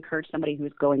way to encourage somebody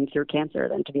who's going through cancer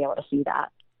than to be able to see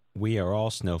that? We are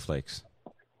all snowflakes.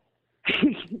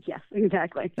 Yes,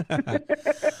 exactly.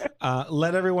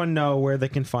 Let everyone know where they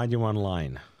can find you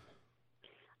online.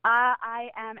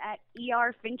 I am at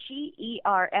ERFinchie,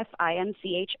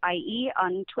 ERFINCHIE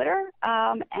on Twitter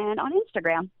and on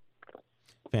Instagram.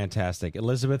 Fantastic.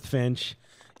 Elizabeth Finch,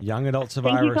 young adult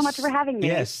survivor. Thank you so much for having me.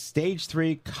 Yes, stage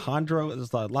 3 chondro.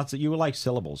 There's lots of, you would like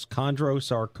syllables.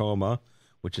 Chondrosarcoma,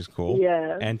 which is cool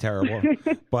and terrible.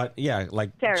 But yeah,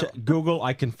 Google,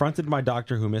 I confronted my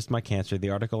doctor who missed my cancer.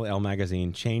 The article Elle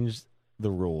Magazine changed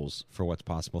the rules for what's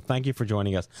possible. Thank you for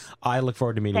joining us. I look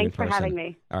forward to meeting you in person. Thanks for having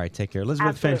me. All right, take care.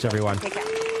 Elizabeth Finch, everyone. Take care.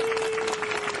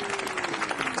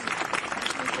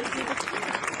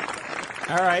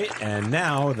 All right, and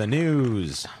now the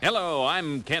news. Hello,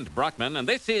 I'm Kent Brockman, and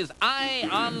this is Eye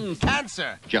on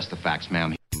Cancer. Just the facts,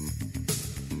 ma'am.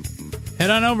 Head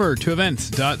on over to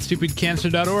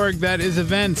events.stupidcancer.org. That is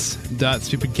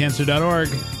events.stupidcancer.org.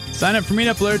 Sign up for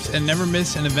meetup alerts and never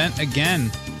miss an event again.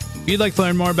 If you'd like to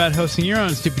learn more about hosting your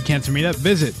own Stupid Cancer meetup,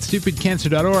 visit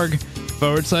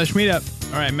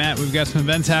stupidcancer.org/meetup. All right, Matt, we've got some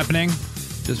events happening.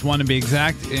 Just one to be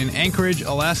exact, in Anchorage,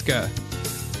 Alaska.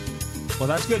 Well,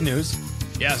 that's good news.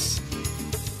 Yes.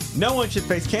 No one should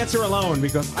face cancer alone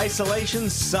because isolation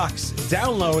sucks.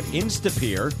 Download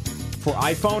Instapeer for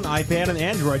iPhone, iPad, and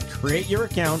Android. Create your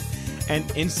account and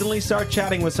instantly start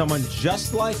chatting with someone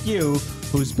just like you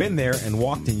who's been there and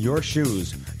walked in your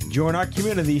shoes. Join our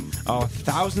community of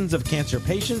thousands of cancer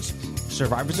patients,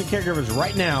 survivors, and caregivers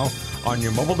right now on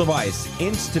your mobile device.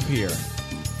 Instapeer.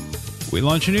 We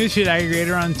launched a newsfeed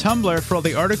aggregator on Tumblr for all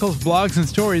the articles, blogs, and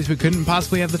stories we couldn't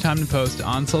possibly have the time to post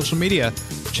on social media.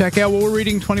 Check out what we're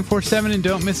reading 24/7 and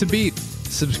don't miss a beat.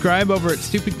 Subscribe over at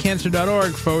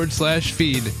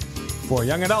stupidcancer.org/feed. For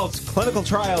young adults, clinical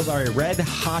trials are a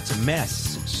red-hot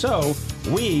mess. So,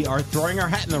 we are throwing our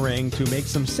hat in the ring to make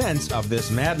some sense of this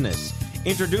madness.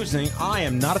 Introducing I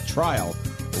Am Not a Trial.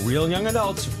 Real young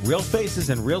adults, real faces,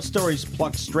 and real stories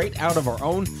plucked straight out of our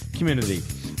own community.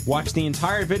 Watch the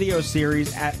entire video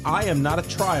series at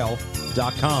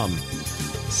IamNotATrial.com.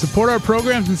 Support our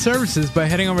programs and services by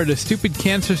heading over to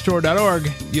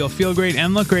stupidcancerstore.org. You'll feel great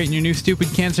and look great in your new Stupid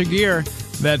Cancer gear.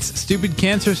 That's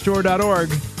stupidcancerstore.org.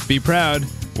 Be proud.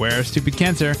 Wear Stupid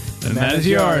Cancer. And that is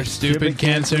your Stupid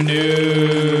Cancer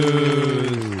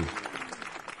News.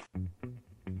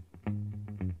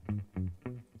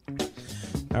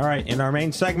 All right, in our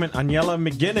main segment, Aniela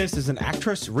McGinnis is an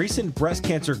actress, recent breast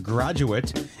cancer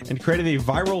graduate, and created a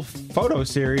viral photo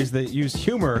series that used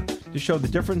humor to show the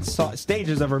different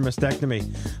stages of her mastectomy.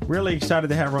 Really excited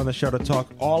to have her on the show to talk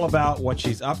all about what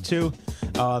she's up to.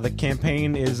 The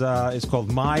campaign is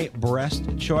called My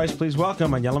Breast Choice. Please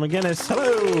welcome Aniela McGinnis.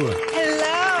 Hello.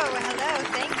 Hello.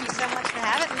 Thank you so much for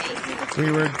having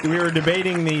me. We were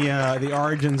debating the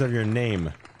origins of your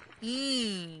name.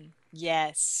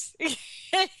 Yes.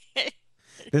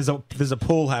 There's a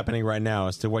pool happening right now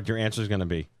as to what your answer is going to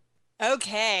be.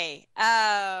 Okay.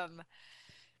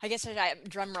 I guess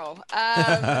drum roll.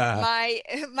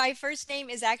 My first name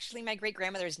is actually my great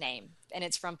grandmother's name, and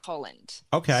it's from Poland.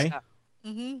 Okay.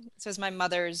 So it's my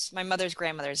mother's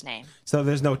grandmother's name. So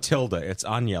there's no tilde. It's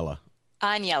Aniela.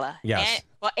 Aniela. Yes.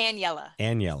 Aniela.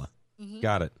 Aniela.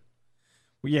 Got it.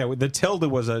 Well, yeah, the tilde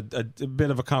was a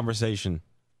bit of a conversation.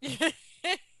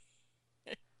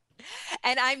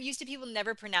 And I'm used to people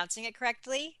never pronouncing it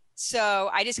correctly, so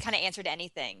I just kind of answered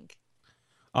anything.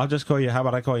 I'll just call you. How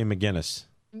about I call you McGinnis?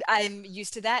 I'm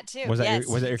used to that too. Was that yes,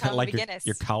 your kind of like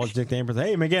your college nickname?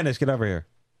 Hey, McGinnis, get over here.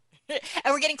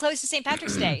 And we're getting close to St.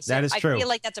 Patrick's Day, so That is true. I feel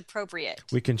like that's appropriate.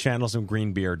 We can channel some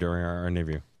green beer during our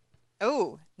interview.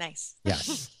 Oh, nice.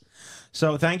 Yes.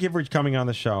 So thank you for coming on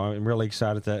the show. I'm really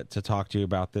excited to talk to you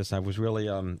about this. I was really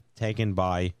taken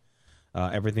by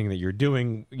everything that you're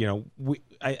doing. You know,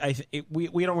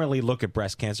 we don't really look at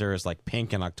breast cancer as like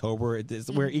pink in October.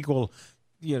 We're equal.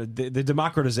 You know, the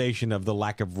democratization of the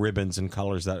lack of ribbons and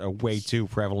colors that are way too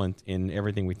prevalent in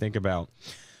everything we think about.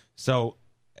 So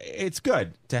it's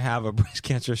good to have a breast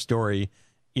cancer story,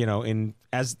 you know,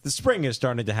 as the spring is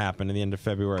starting to happen in the end of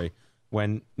February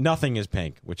when nothing is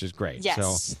pink, which is great.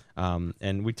 Yes. So,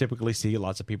 and we typically see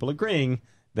lots of people agreeing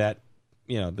that,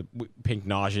 you know, the pink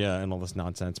nausea and all this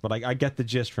nonsense. But I get the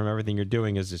gist from everything you're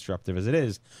doing, as disruptive as it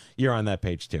is. You're on that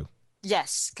page too.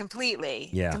 Yes, completely.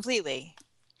 Yeah. Completely.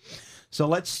 So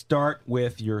let's start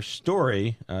with your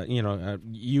story.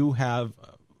 You have,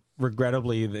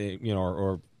 regrettably,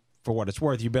 or for what it's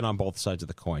worth, you've been on both sides of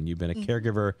the coin. You've been a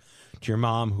caregiver to your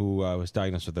mom who was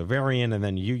diagnosed with ovarian, and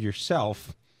then you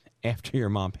yourself, after your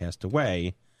mom passed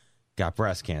away, got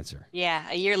breast cancer. Yeah,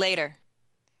 a year later.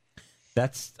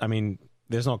 There's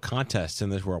no contest in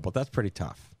this world, but that's pretty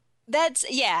tough. No,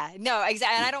 exactly.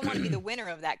 And I don't want to be the winner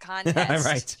of that contest.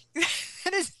 Right.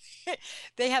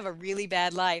 They have a really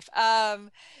bad life.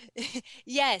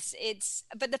 Yes,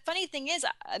 but the funny thing is,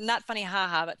 not funny,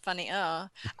 haha, but funny,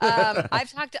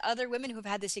 I've talked to other women who've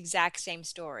had this exact same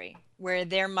story where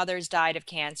their mothers died of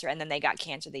cancer and then they got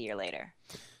cancer the year later.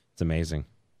 It's amazing.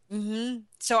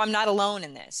 So I'm not alone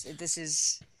in this.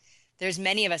 There's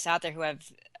many of us out there who have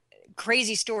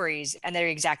crazy stories and they're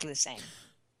exactly the same.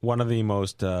 One of the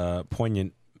most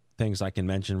poignant things I can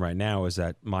mention right now is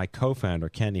that my co-founder,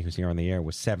 Kenny, who's here on the air,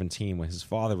 was 17 when his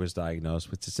father was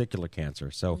diagnosed with testicular cancer.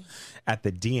 So at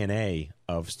the DNA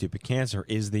of Stupid Cancer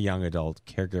is the young adult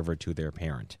caregiver to their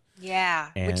parent. Yeah,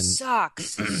 And- which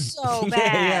sucks so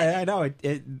bad. Yeah, I know.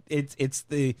 It's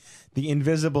the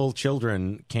invisible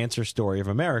children cancer story of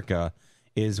America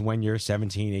is when you're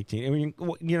 17, 18. I mean,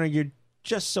 you're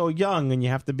just so young and you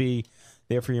have to be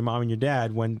there for your mom and your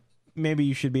dad when maybe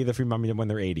you should be there for your mom and dad when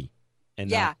they're 80.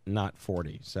 And not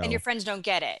 40. So And your friends don't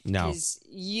get it. No. Because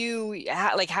you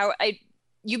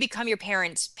become your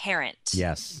parent's parent.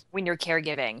 Yes. When you're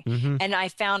caregiving. Mhm. And I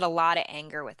found a lot of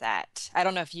anger with that. I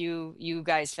don't know if you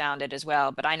guys found it as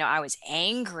well, but I know I was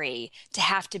angry to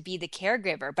have to be the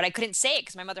caregiver, but I couldn't say it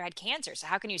because my mother had cancer. So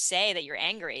how can you say that you're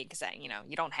angry because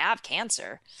you don't have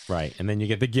cancer? Right. And then you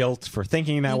get the guilt for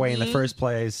thinking that way in the first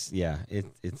place. Yeah.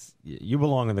 It's you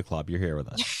belong in the club. You're here with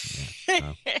us.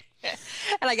 Yeah. So.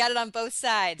 And I got it on both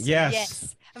sides.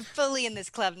 Yes. I'm fully in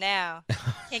this club now.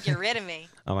 Can't get rid of me.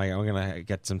 Oh my God, I'm going to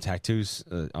get some tattoos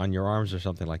on your arms or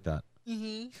something like that.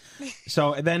 Mm-hmm.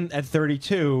 So then at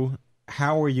 32,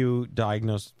 how were you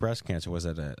diagnosed with breast cancer? Was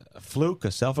it a fluke,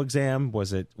 a self-exam?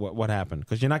 Was it, what happened?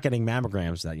 Because you're not getting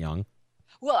mammograms that young.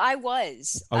 Well, I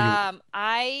was. Oh,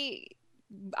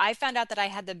 I found out that I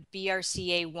had the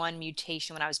BRCA1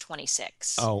 mutation when I was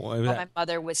 26. Oh, While my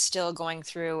mother was still going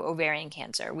through ovarian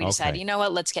cancer. We decided, you know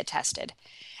what, let's get tested.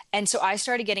 And so I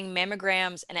started getting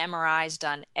mammograms and MRIs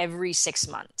done every 6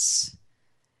 months.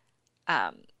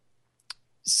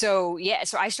 So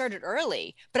I started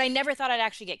early, but I never thought I'd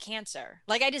actually get cancer.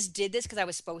 Like I just did this because I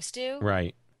was supposed to.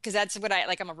 Right. Because that's what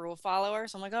I'm a rule follower.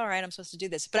 So I'm like, all right, I'm supposed to do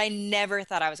this. But I never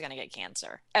thought I was going to get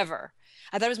cancer, ever.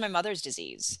 I thought it was my mother's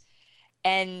disease.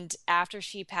 And after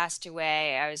she passed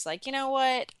away, I was like, you know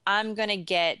what? I'm going to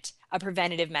get a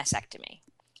preventative mastectomy.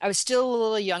 I was still a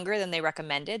little younger than they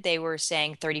recommended. They were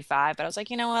saying 35, but I was like,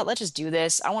 you know what? Let's just do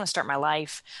this. I want to start my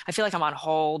life. I feel like I'm on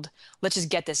hold. Let's just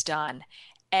get this done.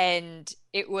 And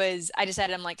I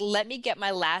decided, I'm like, let me get my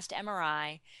last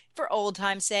MRI for old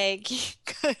time's sake,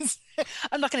 because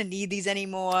I'm not going to need these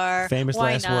anymore. Famous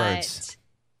Why last not? words.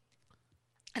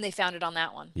 And they found it on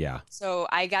that one. Yeah. So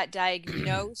I got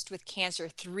diagnosed with cancer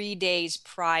 3 days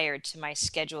prior to my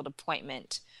scheduled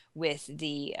appointment with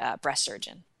the breast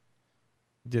surgeon.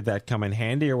 Did that come in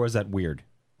handy or was that weird?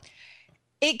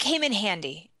 It came in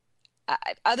handy.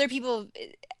 Other people,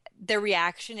 their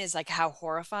reaction is like how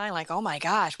horrifying, like, oh my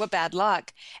gosh, what bad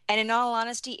luck. And in all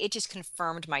honesty, it just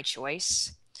confirmed my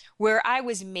choice. Where I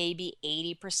was maybe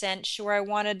 80% sure I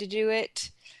wanted to do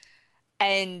it.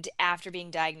 And after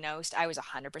being diagnosed, I was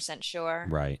 100% sure.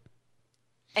 Right.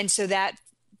 And so that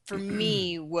for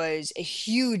me was a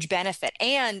huge benefit.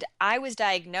 And I was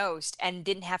diagnosed and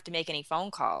didn't have to make any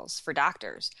phone calls for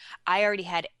doctors. I already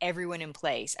had everyone in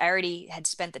place. I already had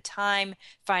spent the time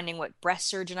finding what breast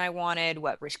surgeon I wanted,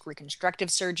 what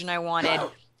reconstructive surgeon I wanted,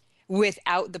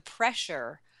 without the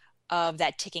pressure of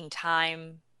that ticking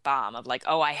time bomb of like,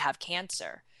 oh, I have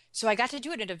cancer. So I got to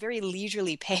do it at a very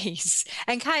leisurely pace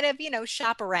and kind of,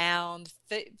 shop around,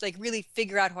 like really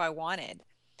figure out who I wanted.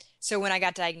 So when I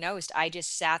got diagnosed, I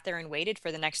just sat there and waited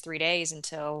for the next 3 days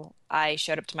until I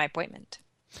showed up to my appointment.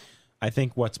 I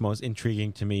think what's most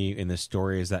intriguing to me in this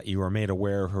story is that you are made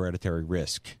aware of hereditary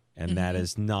risk, and that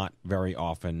is not very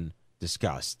often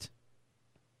discussed.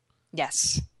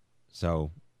 Yes. So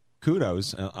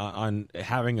kudos on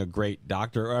having a great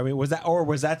doctor. I mean, was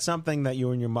that something that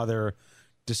you and your mother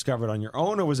discovered on your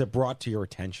own, or was it brought to your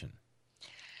attention?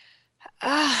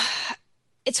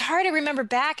 It's hard to remember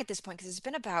back at this point because it's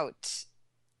been about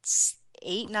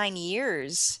 8-9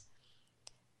 years.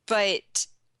 But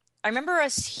I remember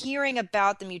us hearing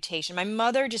about the mutation. My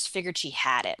mother just figured she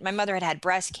had it. My mother had had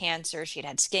breast cancer, she had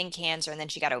had skin cancer, and then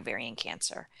she got ovarian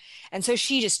cancer. And so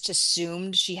she just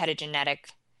assumed she had a genetic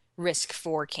risk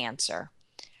for cancer.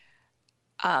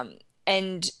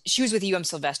 And she was with UM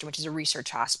Sylvester, which is a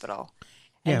research hospital.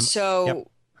 And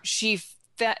so she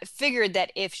figured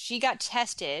that if she got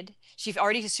tested, she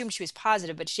already assumed she was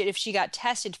positive, but if she got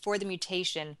tested for the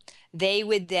mutation,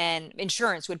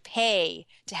 insurance would pay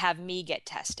to have me get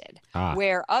tested.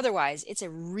 Where otherwise, it's a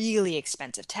really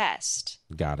expensive test.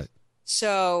 Got it.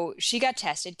 So she got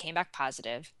tested, came back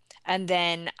positive, and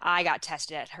then I got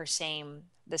tested at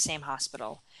the same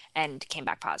hospital and came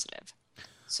back positive.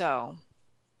 So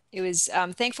it was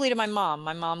thankfully to my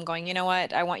mom going, you know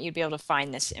what, I want you to be able to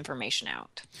find this information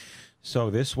out.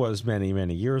 So this was many,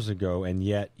 many years ago, and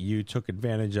yet you took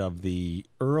advantage of the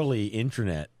early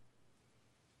internet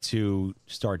to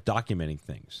start documenting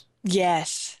things.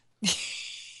 Yes.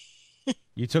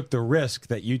 You took the risk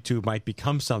that YouTube might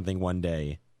become something one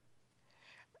day.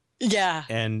 Yeah.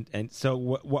 And so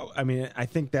what I mean, I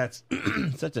think that's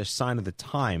such a sign of the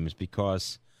times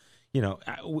because,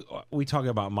 we talk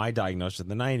about my diagnosis in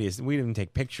the 90s. We didn't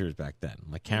take pictures back then.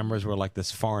 Like cameras were like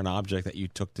this foreign object that you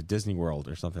took to Disney World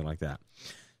or something like that.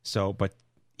 So, but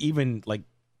even like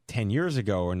 10 years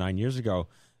ago or 9 years ago,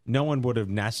 no one would have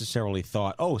necessarily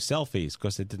thought, oh, selfies,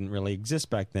 because it didn't really exist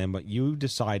back then. But you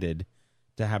decided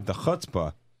to have the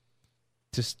chutzpah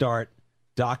to start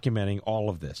documenting all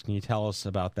of this. Can you tell us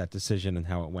about that decision and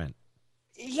how it went?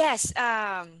 Yes.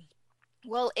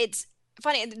 Well, it's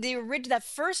funny. That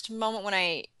first moment when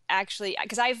I actually,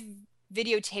 because I've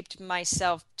videotaped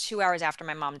myself 2 hours after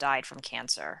my mom died from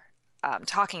cancer,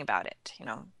 talking about it,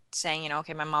 saying,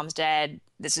 okay, my mom's dead.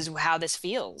 This is how this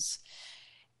feels.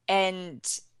 And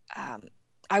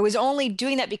I was only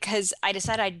doing that because I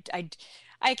decided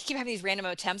I keep having these random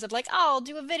attempts of like, oh, I'll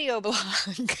do a video blog.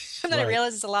 And then I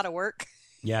realized it's a lot of work.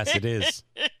 Yes, it is.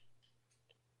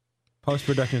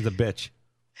 Post-production is a bitch.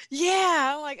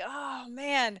 Yeah, I'm like, oh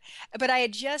man. But I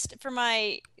had just, for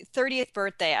my 30th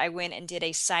birthday, I went and did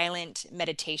a silent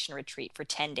meditation retreat for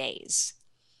 10 days.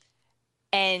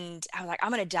 And I was like,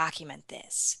 I'm going to document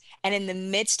this. And in the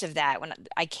midst of that, when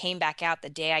I came back out, the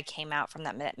day I came out from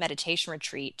that meditation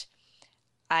retreat,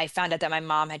 I found out that my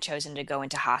mom had chosen to go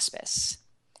into hospice.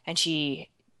 And she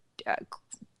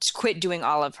quit doing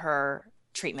all of her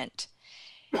treatment.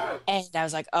 And I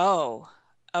was like, oh,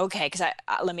 okay, because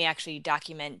let me actually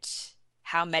document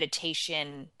how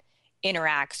meditation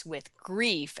interacts with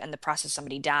grief and the process of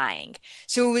somebody dying.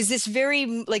 So it was this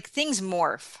very, like, things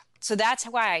morph. So that's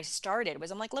why I started,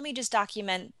 was I'm like, let me just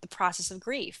document the process of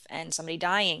grief and somebody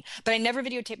dying. But I never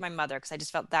videotaped my mother because I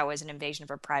just felt that was an invasion of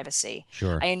her privacy.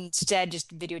 Sure. I instead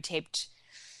just videotaped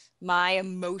my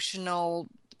emotional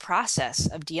process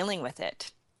of dealing with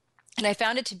it. And I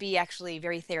found it to be actually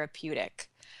very therapeutic.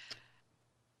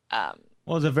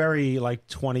 Well, it's a very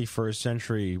 21st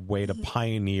century way to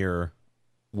pioneer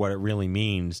what it really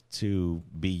means to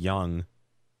be young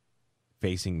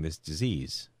facing this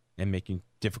disease and making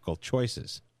difficult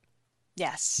choices.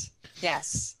 Yes.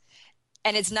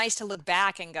 And it's nice to look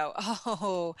back and go,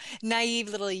 oh, naive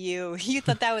little you. You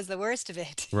thought that was the worst of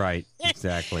it. Right,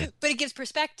 exactly. But it gives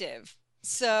perspective.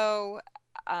 So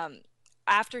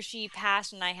after she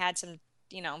passed and I had some,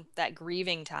 that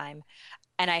grieving time,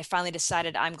 and I finally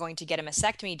decided I'm going to get a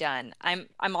mastectomy done.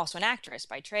 I'm also an actress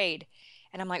by trade.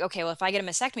 And I'm like, okay, well, if I get a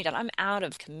mastectomy done, I'm out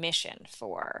of commission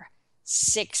for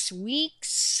 6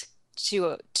 weeks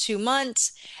to 2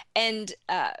 months. And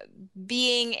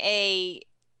being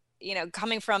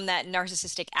coming from that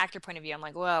narcissistic actor point of view, I'm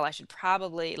like, well, I should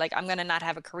probably, I'm going to not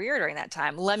have a career during that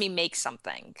time. Let me make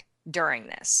something during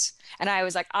this. And I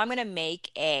was like, I'm going to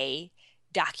make a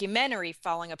documentary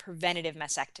following a preventative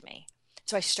mastectomy.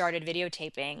 So I started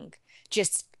videotaping,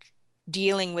 just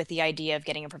dealing with the idea of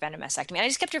getting a preventive mastectomy. And I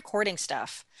just kept recording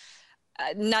stuff,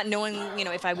 not knowing,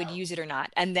 if I would use it or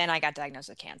not. And then I got diagnosed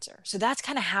with cancer. So that's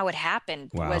kind of how it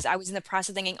happened. Wow. Was I was in the process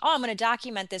of thinking, oh, I'm going to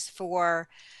document this for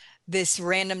this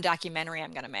random documentary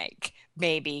I'm going to make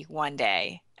maybe one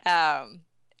day.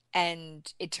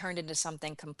 And it turned into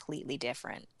something completely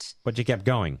different. But you kept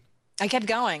going. I kept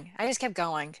going. I just kept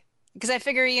going because I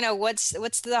figure, what's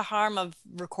the harm of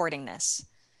recording this?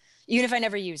 Even if I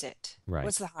never use it, right.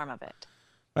 What's the harm of it?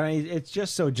 But it's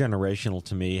just so generational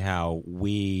to me how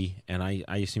we, and I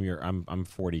assume I'm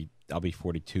 40, I'll be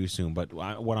 42 soon, but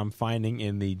what I'm finding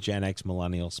in the Gen X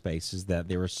millennial space is that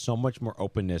there is so much more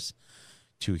openness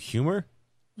to humor,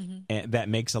 and that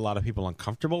makes a lot of people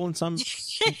uncomfortable in some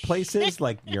places,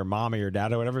 like your mom or your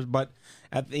dad or whatever. But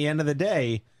at the end of the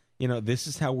day, this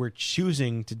is how we're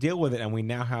choosing to deal with it, and we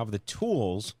now have the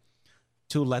tools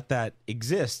to let that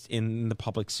exist in the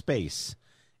public space.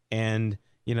 And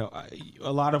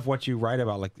a lot of what you write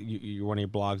about, like one of your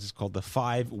blogs is called The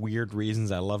 5 Weird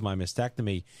Reasons I Love My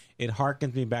Mastectomy. It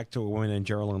harkens me back to a woman named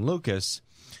Geraldine Lucas,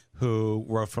 who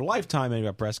wrote for Lifetime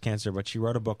about breast cancer, but she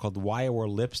wrote a book called Why I Wore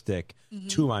Lipstick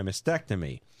to My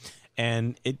Mastectomy.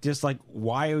 And it just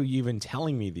why are you even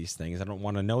telling me these things? I don't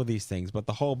want to know these things. But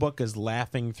the whole book is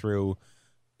laughing through,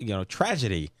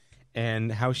 tragedy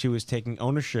and how she was taking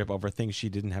ownership over things she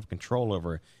didn't have control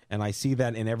over. And I see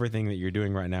that in everything that you're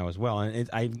doing right now as well.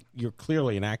 And you're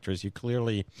clearly an actress. You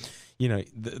clearly,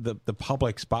 the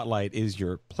public spotlight is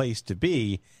your place to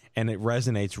be, and it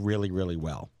resonates really, really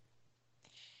well.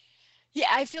 Yeah,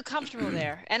 I feel comfortable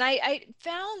there. And I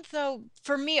found, though,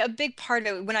 for me, a big part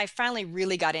of it, when I finally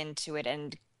really got into it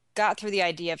and got through the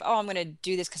idea of, I'm going to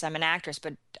do this because I'm an actress,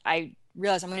 but I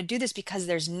realized I'm going to do this because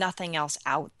there's nothing else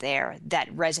out there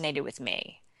that resonated with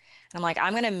me. And I'm like,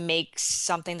 I'm going to make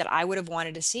something that I would have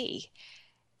wanted to see,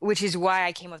 which is why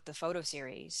I came up with the photo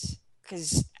series.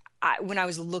 Because when I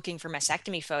was looking for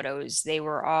mastectomy photos, they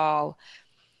were all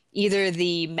either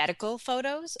the medical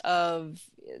photos of,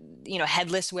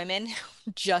 headless women,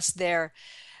 just their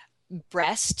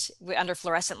breast under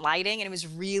fluorescent lighting. And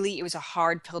it was a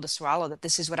hard pill to swallow that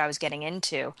this is what I was getting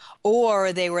into.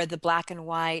 Or they were the black and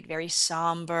white, very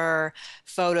somber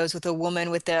photos with a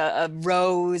woman with a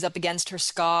rose up against her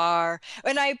scar.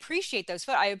 And I appreciate those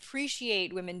photos. I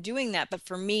appreciate women doing that. But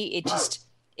for me,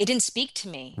 it didn't speak to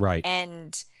me. Right.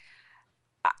 And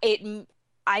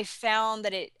I found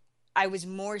that I was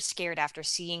more scared after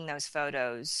seeing those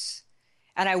photos,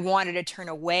 and I wanted to turn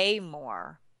away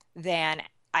more than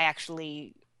I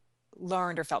actually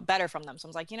learned or felt better from them. So I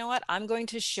was like, you know what? I'm going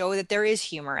to show that there is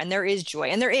humor and there is joy,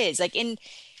 and there is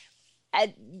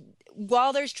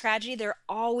while there's tragedy, there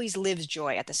always lives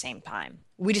joy at the same time.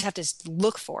 We just have to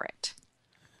look for it.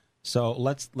 So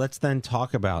let's then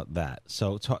talk about that.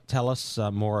 So tell us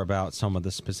more about some of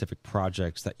the specific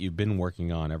projects that you've been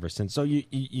working on ever since. So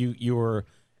you were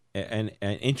an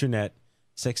internet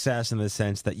success in the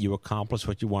sense that you accomplished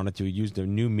what you wanted to, used a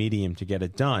new medium to get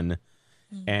it done,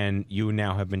 and you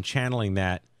now have been channeling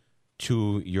that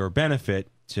to your benefit.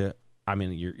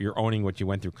 You're owning what you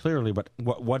went through clearly, but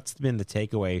what's been the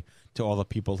takeaway to all the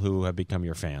people who have become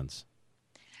your fans?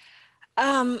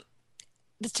 The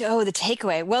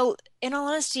takeaway. Well, in all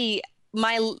honesty,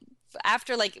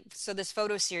 this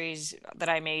photo series that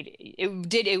I made,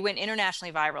 it went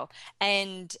internationally viral,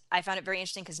 and I found it very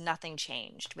interesting because nothing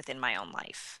changed within my own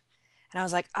life. And I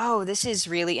was like, oh, this is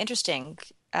really interesting.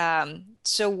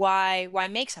 So why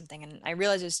make something? And I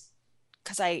realized it was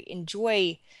because I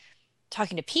enjoy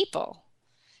talking to people.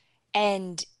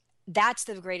 And that's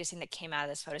the greatest thing that came out of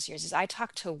this photo series is I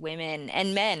talk to women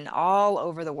and men all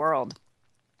over the world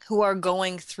who are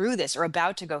going through this or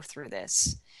about to go through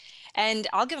this. And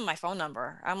I'll give them my phone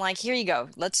number. I'm like, here you go.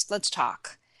 Let's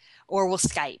talk. Or we'll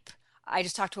Skype. I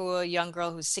just talked to a young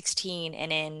girl who's 16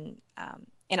 and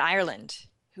in Ireland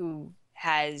who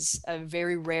has a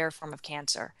very rare form of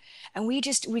cancer. And we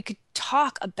could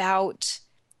talk about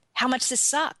how much this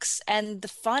sucks and the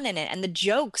fun in it and the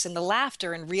jokes and the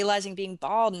laughter and realizing being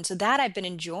bald. And so that I've been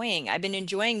enjoying. I've been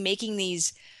enjoying making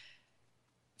these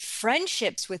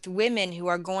friendships with women who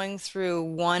are going through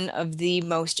one of the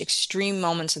most extreme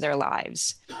moments of their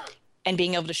lives and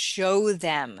being able to show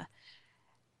them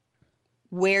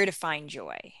where to find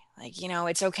joy. Like,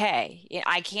 it's okay.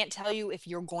 I can't tell you if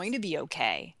you're going to be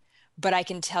okay, but I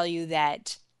can tell you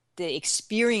that the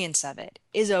experience of it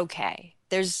is okay.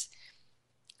 There's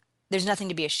nothing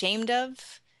to be ashamed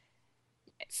of.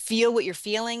 Feel what you're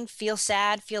feeling, feel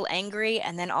sad, feel angry,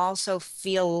 and then also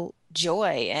feel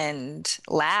joy and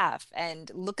laugh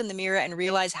and look in the mirror and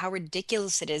realize how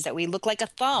ridiculous it is that we look like a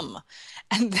thumb.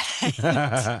 And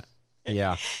that,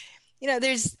 yeah.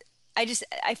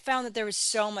 I found that there was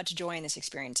so much joy in this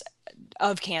experience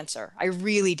of cancer. I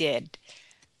really did.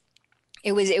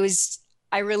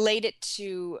 I relate it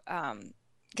to,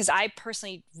 because I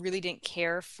personally really didn't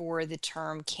care for the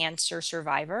term cancer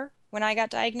survivor when I got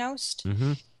diagnosed.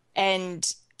 Mm-hmm.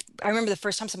 And I remember the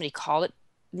first time somebody called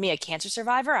me a cancer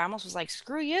survivor, I almost was like,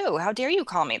 screw you. How dare you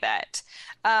call me that?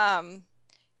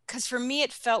 Because for me,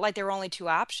 it felt like there were only two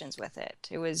options with it.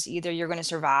 It was either you're going to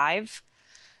survive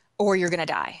or you're going to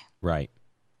die. Right.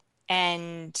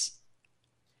 And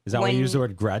is that why you use the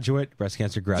word graduate, breast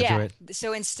cancer graduate? Yeah.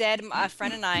 So instead, a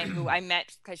friend and I, who I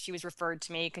met because she was referred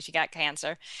to me because she got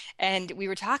cancer, and we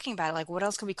were talking about it, like, what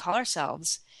else could we call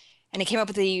ourselves? And it came up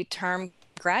with the term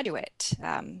graduate,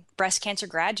 breast cancer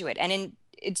graduate. And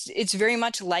it's very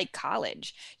much like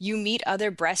college. You meet other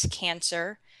breast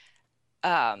cancer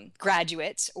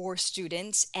graduates or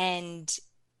students, and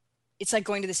it's like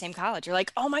going to the same college. You're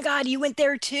like, oh my God, you went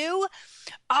there too?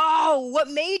 Oh, what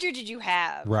major did you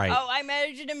have? Right. Oh, I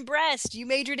majored in breast. You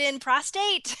majored in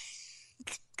prostate?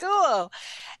 Cool.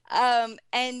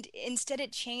 And instead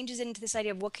it changes into this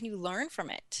idea of what can you learn from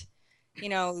it?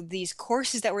 These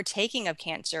courses that we're taking of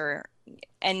cancer,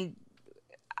 and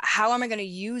how am I going to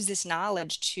use this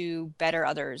knowledge to better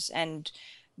others and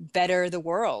better the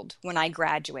world when I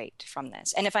graduate from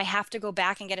this? And if I have to go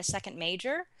back and get a second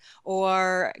major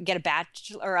or get a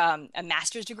bachelor or a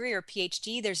master's degree or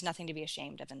PhD, there's nothing to be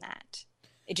ashamed of in that.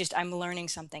 I'm learning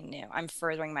something new. I'm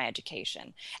furthering my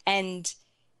education. And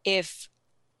if,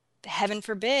 heaven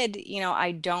forbid,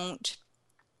 I don't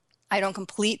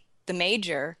complete the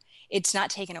major, it's not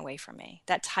taken away from me.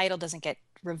 That title doesn't get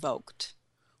revoked.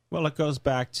 Well, it goes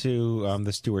back to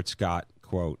the Stuart Scott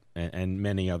quote and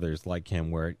many others like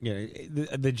him, where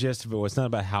the gist of it was not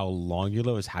about how long you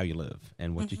live, it's how you live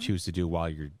and what you choose to do while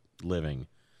you're living.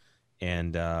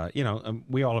 And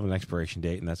we all have an expiration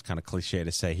date, and that's kind of cliche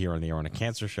to say here on the Air on a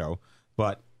Cancer Show,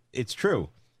 but it's true.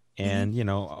 And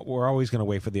we're always going to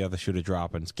wait for the other shoe to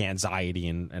drop, and anxiety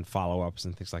and follow-ups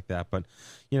and things like that. But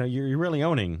you're really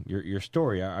owning your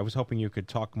story. I was hoping you could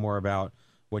talk more about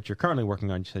what you're currently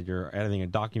working on. You said you're editing a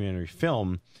documentary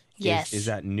film. Yes. Is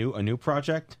that a new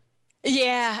project?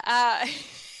 Yeah.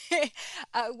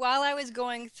 While I was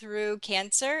going through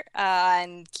cancer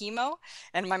and chemo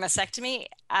and my mastectomy,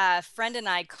 a friend and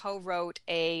I co-wrote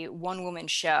a one-woman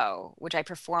show, which I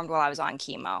performed while I was on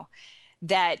chemo,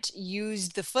 that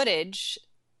used the footage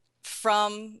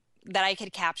from that I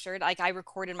had captured. Like, I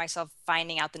recorded myself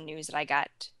finding out the news that I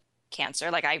got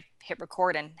cancer. Like, I hit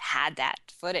record and had that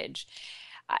footage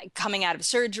coming out of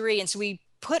surgery. And so we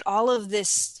put all of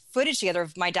this footage together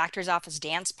of my doctor's office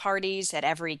dance parties at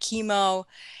every chemo,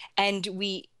 and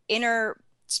we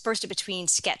interspersed it between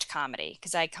sketch comedy,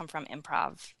 because I come from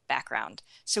improv background.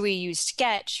 So we used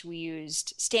sketch, we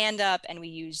used stand-up, and we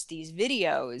used these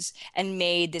videos and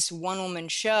made this one-woman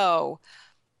show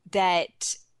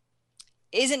that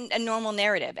isn't a normal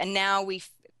narrative. And now we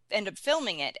end up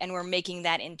filming it, and we're making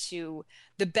that into,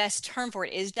 the best term for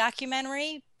it is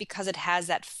documentary, because it has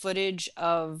that footage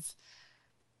of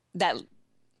that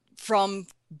from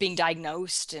being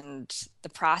diagnosed and the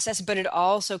process, but it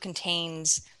also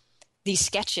contains these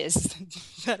sketches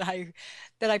that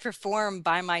I perform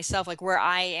by myself, like where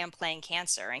I am playing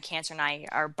cancer, and cancer and I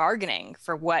are bargaining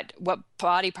for what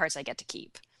body parts I get to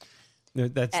keep.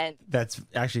 That's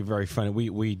actually very funny.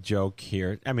 We joke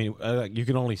here. I mean, you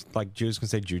can only, like, Jews can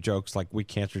say Jew jokes, like we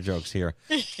cancer jokes here.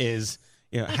 Is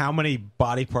how many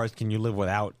body parts can you live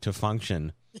without to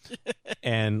function?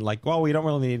 And like, well, we don't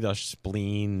really need a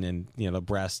spleen and the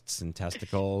breasts and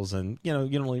testicles, and you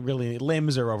don't really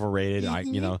limbs are overrated.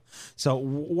 So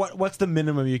what's the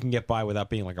minimum you can get by without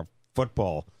being like a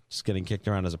football, just getting kicked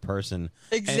around as a person?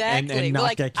 Exactly. And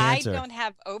not get cancer. I don't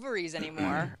have ovaries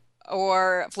anymore,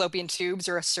 or fallopian tubes,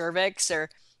 or a cervix, or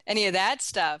any of that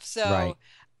stuff. So right.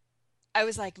 I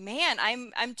was like, man,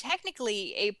 I'm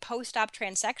technically a post-op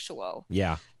transsexual.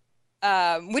 Yeah.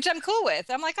 Which I'm cool with.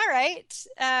 I'm like, all right,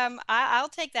 I'll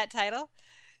take that title.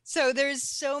 So there's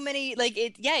so many, like,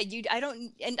 it. Yeah, I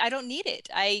don't need it.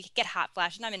 I get hot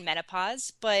flash and I'm in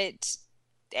menopause, but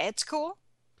it's cool.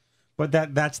 But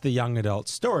that's the young adult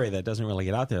story that doesn't really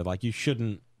get out there. Like, you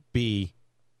shouldn't be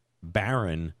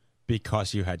barren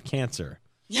because you had cancer.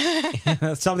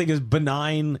 something as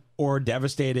benign or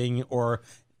devastating or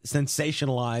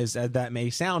sensationalized as that may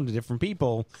sound to different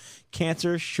people,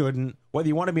 cancer shouldn't, whether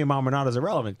you want to be a mom or not is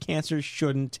irrelevant, cancer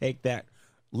shouldn't take that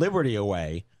liberty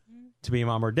away to be a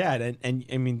mom or dad. And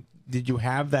I mean, did you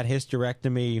have that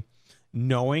hysterectomy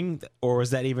knowing, or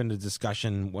was that even a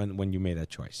discussion when you made that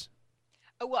choice?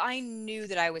 Well, I knew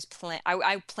that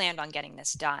I planned on getting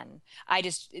this done.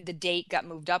 The date got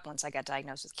moved up once I got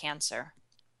diagnosed with cancer.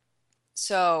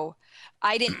 So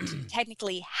I didn't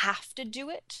technically have to do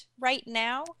it right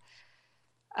now.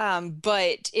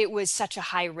 But it was such a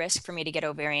high risk for me to get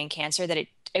ovarian cancer that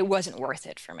it wasn't worth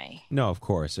it for me. No, of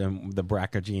course. And the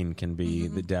BRCA gene can be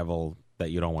the devil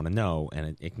that you don't want to know,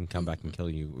 and it can come back and kill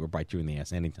you or bite you in the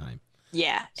ass anytime.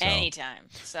 Yeah, anytime.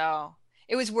 So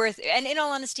it was worth it. And in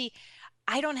all honesty,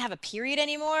 I don't have a period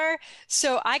anymore,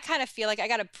 so I kind of feel like I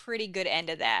got a pretty good end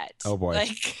of that. Oh, boy.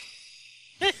 Like,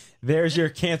 there's your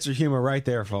cancer humor right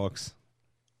there, folks.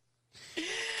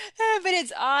 but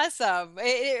it's awesome.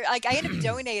 Like, I ended up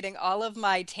donating all of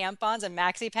my tampons and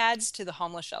maxi pads to the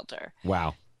homeless shelter.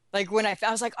 Wow. Like, when I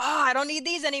was like, oh, I don't need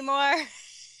these anymore.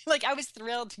 Like, I was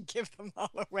thrilled to give them all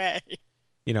away.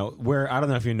 You know, I don't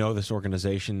know if you know this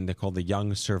organization, they're called the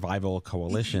Young Survival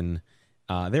Coalition.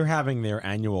 They're having their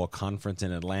annual conference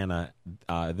in Atlanta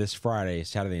this Friday,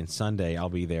 Saturday, and Sunday. I'll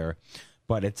be there.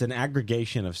 But it's an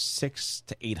aggregation of 600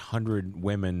 to 800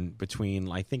 women between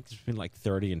like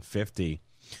 30 and 50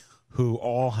 who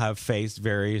all have faced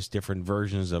various different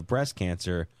versions of breast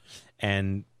cancer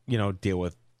and, you know, deal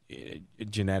with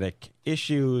genetic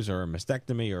issues or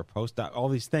mastectomy or post-op, all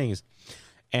these things.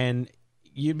 And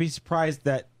you'd be surprised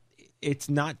that it's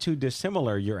not too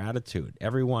dissimilar, your attitude.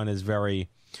 Everyone is very...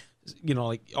 You know,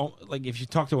 like if you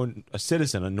talk to a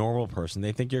citizen, a normal person,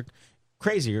 they think you're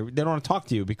crazy. They don't want to talk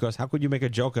to you because how could you make a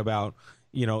joke about,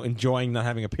 you know, enjoying not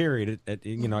having a period at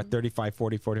you know, at 35,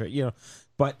 40, 45, you know.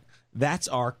 But that's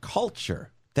our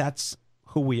culture. That's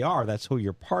who we are. That's who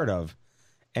you're part of.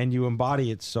 And you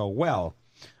embody it so well.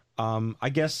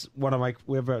 I guess we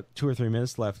have about 2 or 3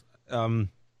 minutes left.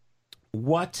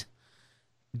 What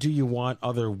do you want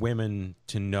other women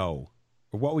to know?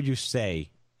 Or what would you say?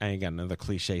 And again, another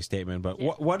cliche statement, but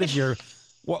what would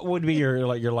be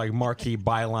your marquee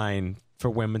byline for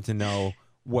women to know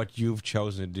what you've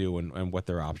chosen to do and what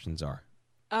their options are?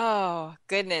 Oh,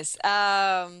 goodness.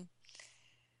 Well,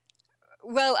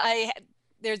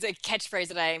 there's a catchphrase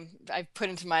that I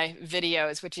put into my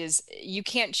videos, which is you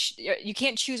can't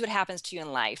choose what happens to you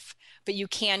in life, but you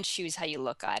can choose how you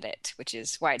look at it, which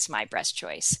is why it's my breast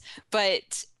choice.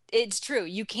 But it's true.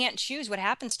 You can't choose what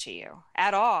happens to you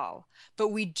at all, but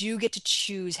we do get to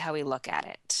choose how we look at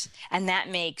it. And that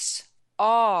makes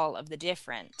all of the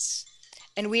difference.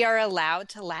 And we are allowed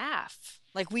to laugh.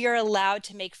 Like, we are allowed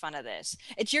to make fun of this.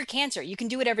 It's your cancer. You can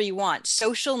do whatever you want.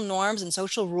 Social norms and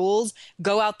social rules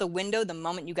go out the window the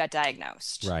moment you got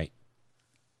diagnosed. Right.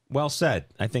 Well said.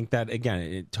 I think that, again,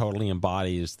 it totally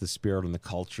embodies the spirit and the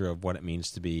culture of what it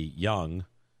means to be young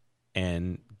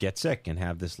and get sick and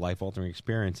have this life-altering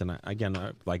experience. And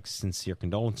again, like, sincere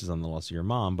condolences on the loss of your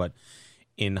mom. But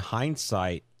in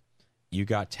hindsight, you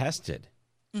got tested.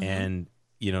 Mm-hmm. And,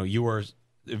 you know, you were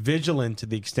vigilant to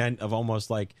the extent of almost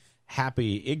like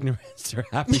happy ignorance or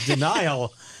happy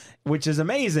denial, which is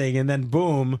amazing. And then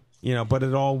boom, you know, but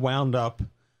it all wound up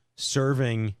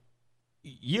serving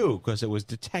you because it was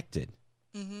detected.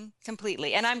 Mm-hmm.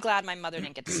 Completely. And I'm glad my mother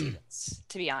didn't get to see this,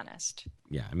 to be honest.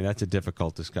 Yeah, I mean, that's a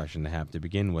difficult discussion to have to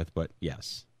begin with, but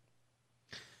yes.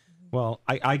 Well,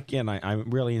 I'm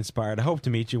really inspired. I hope to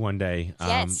meet you one day.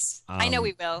 Yes, I know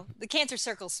we will. The Cancer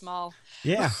Circle's small.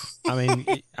 Yeah, I mean,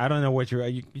 I don't know what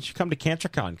you should come to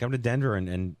CancerCon. Come to Denver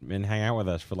and hang out with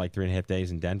us for like 3.5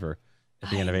 days in Denver at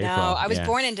the end of April. No, I was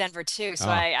born in Denver too, so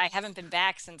I haven't been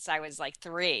back since I was like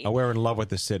 3. Oh, we're in love with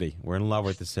the city. We're in love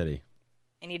with the city.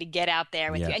 I need to get out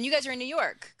there with you. And you guys are in New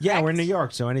York, correct? Yeah, we're in New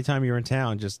York. So anytime you're in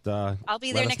town, just I'll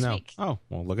be there next week. Oh,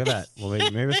 well, look at that. Well,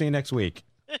 maybe we'll see you next week.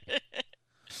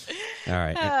 All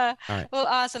right. All right. Well,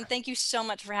 awesome. Thank you so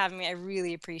much for having me. I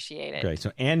really appreciate it. Great.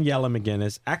 So Aniela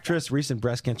McGinnis, actress, recent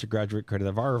breast cancer graduate, creator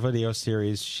of our video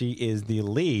series. She is the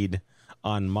lead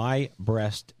on My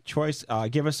Breast Choice.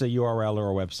 Give us a URL or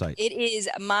a website. It is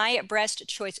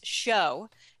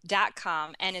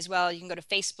mybreastchoiceshow.com. And as well, you can go to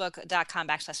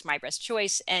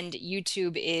facebook.com/mybreastchoice. And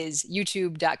YouTube is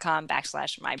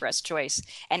youtube.com/mybreastchoice.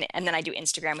 And then I do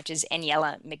Instagram, which is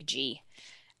Aniela McG.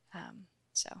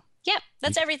 Yeah,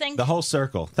 that's everything. The whole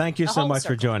circle. Thank you so much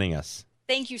for joining us.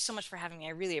 Thank you so much for having me. I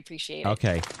really appreciate it.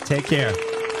 Okay. Take care.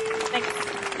 Thanks.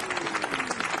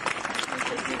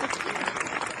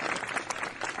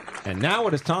 And now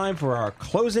it is time for our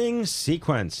closing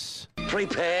sequence.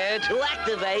 Prepare to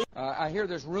activate. I hear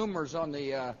there's rumors on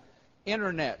the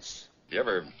internets. You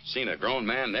ever seen a grown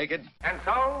man naked? And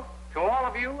so, to all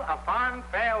of you, a fond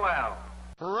farewell.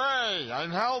 Hooray,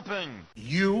 I'm helping.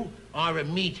 You are a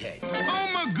meathead. Oh,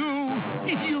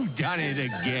 Magoo, you've done it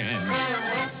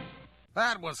again.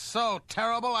 That was so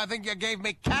terrible, I think you gave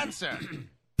me cancer.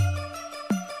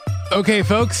 Okay,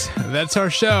 folks, that's our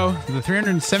show, the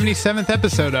 377th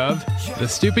episode of The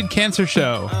Stupid Cancer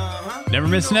Show. Never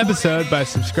miss an episode by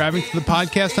subscribing to the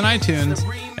podcast on iTunes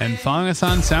and following us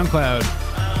on SoundCloud.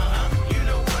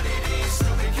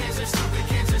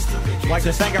 I'd like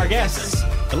to thank our guests,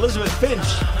 Elizabeth Finch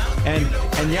and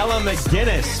Daniela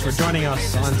McGinnis, for joining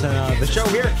us on the show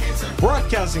here,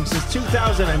 broadcasting since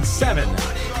 2007.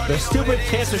 The Stupid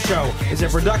Cancer Show is a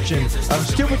production of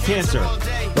Stupid Cancer,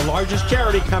 the largest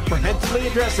charity comprehensively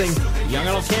addressing young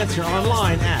adult cancer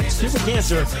online at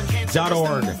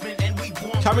stupidcancer.org.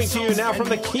 Coming to you now from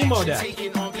the chemo deck,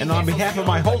 and on behalf of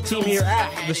my whole team here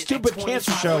at The Stupid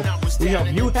Cancer Show, we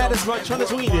hope you had as much fun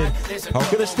as we did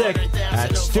poking the stick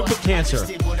at Stupid Cancer.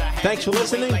 Thanks for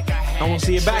listening, and we'll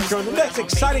see you back here on the next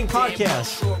exciting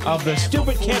podcast of The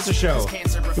Stupid Cancer Show.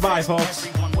 Goodbye, folks.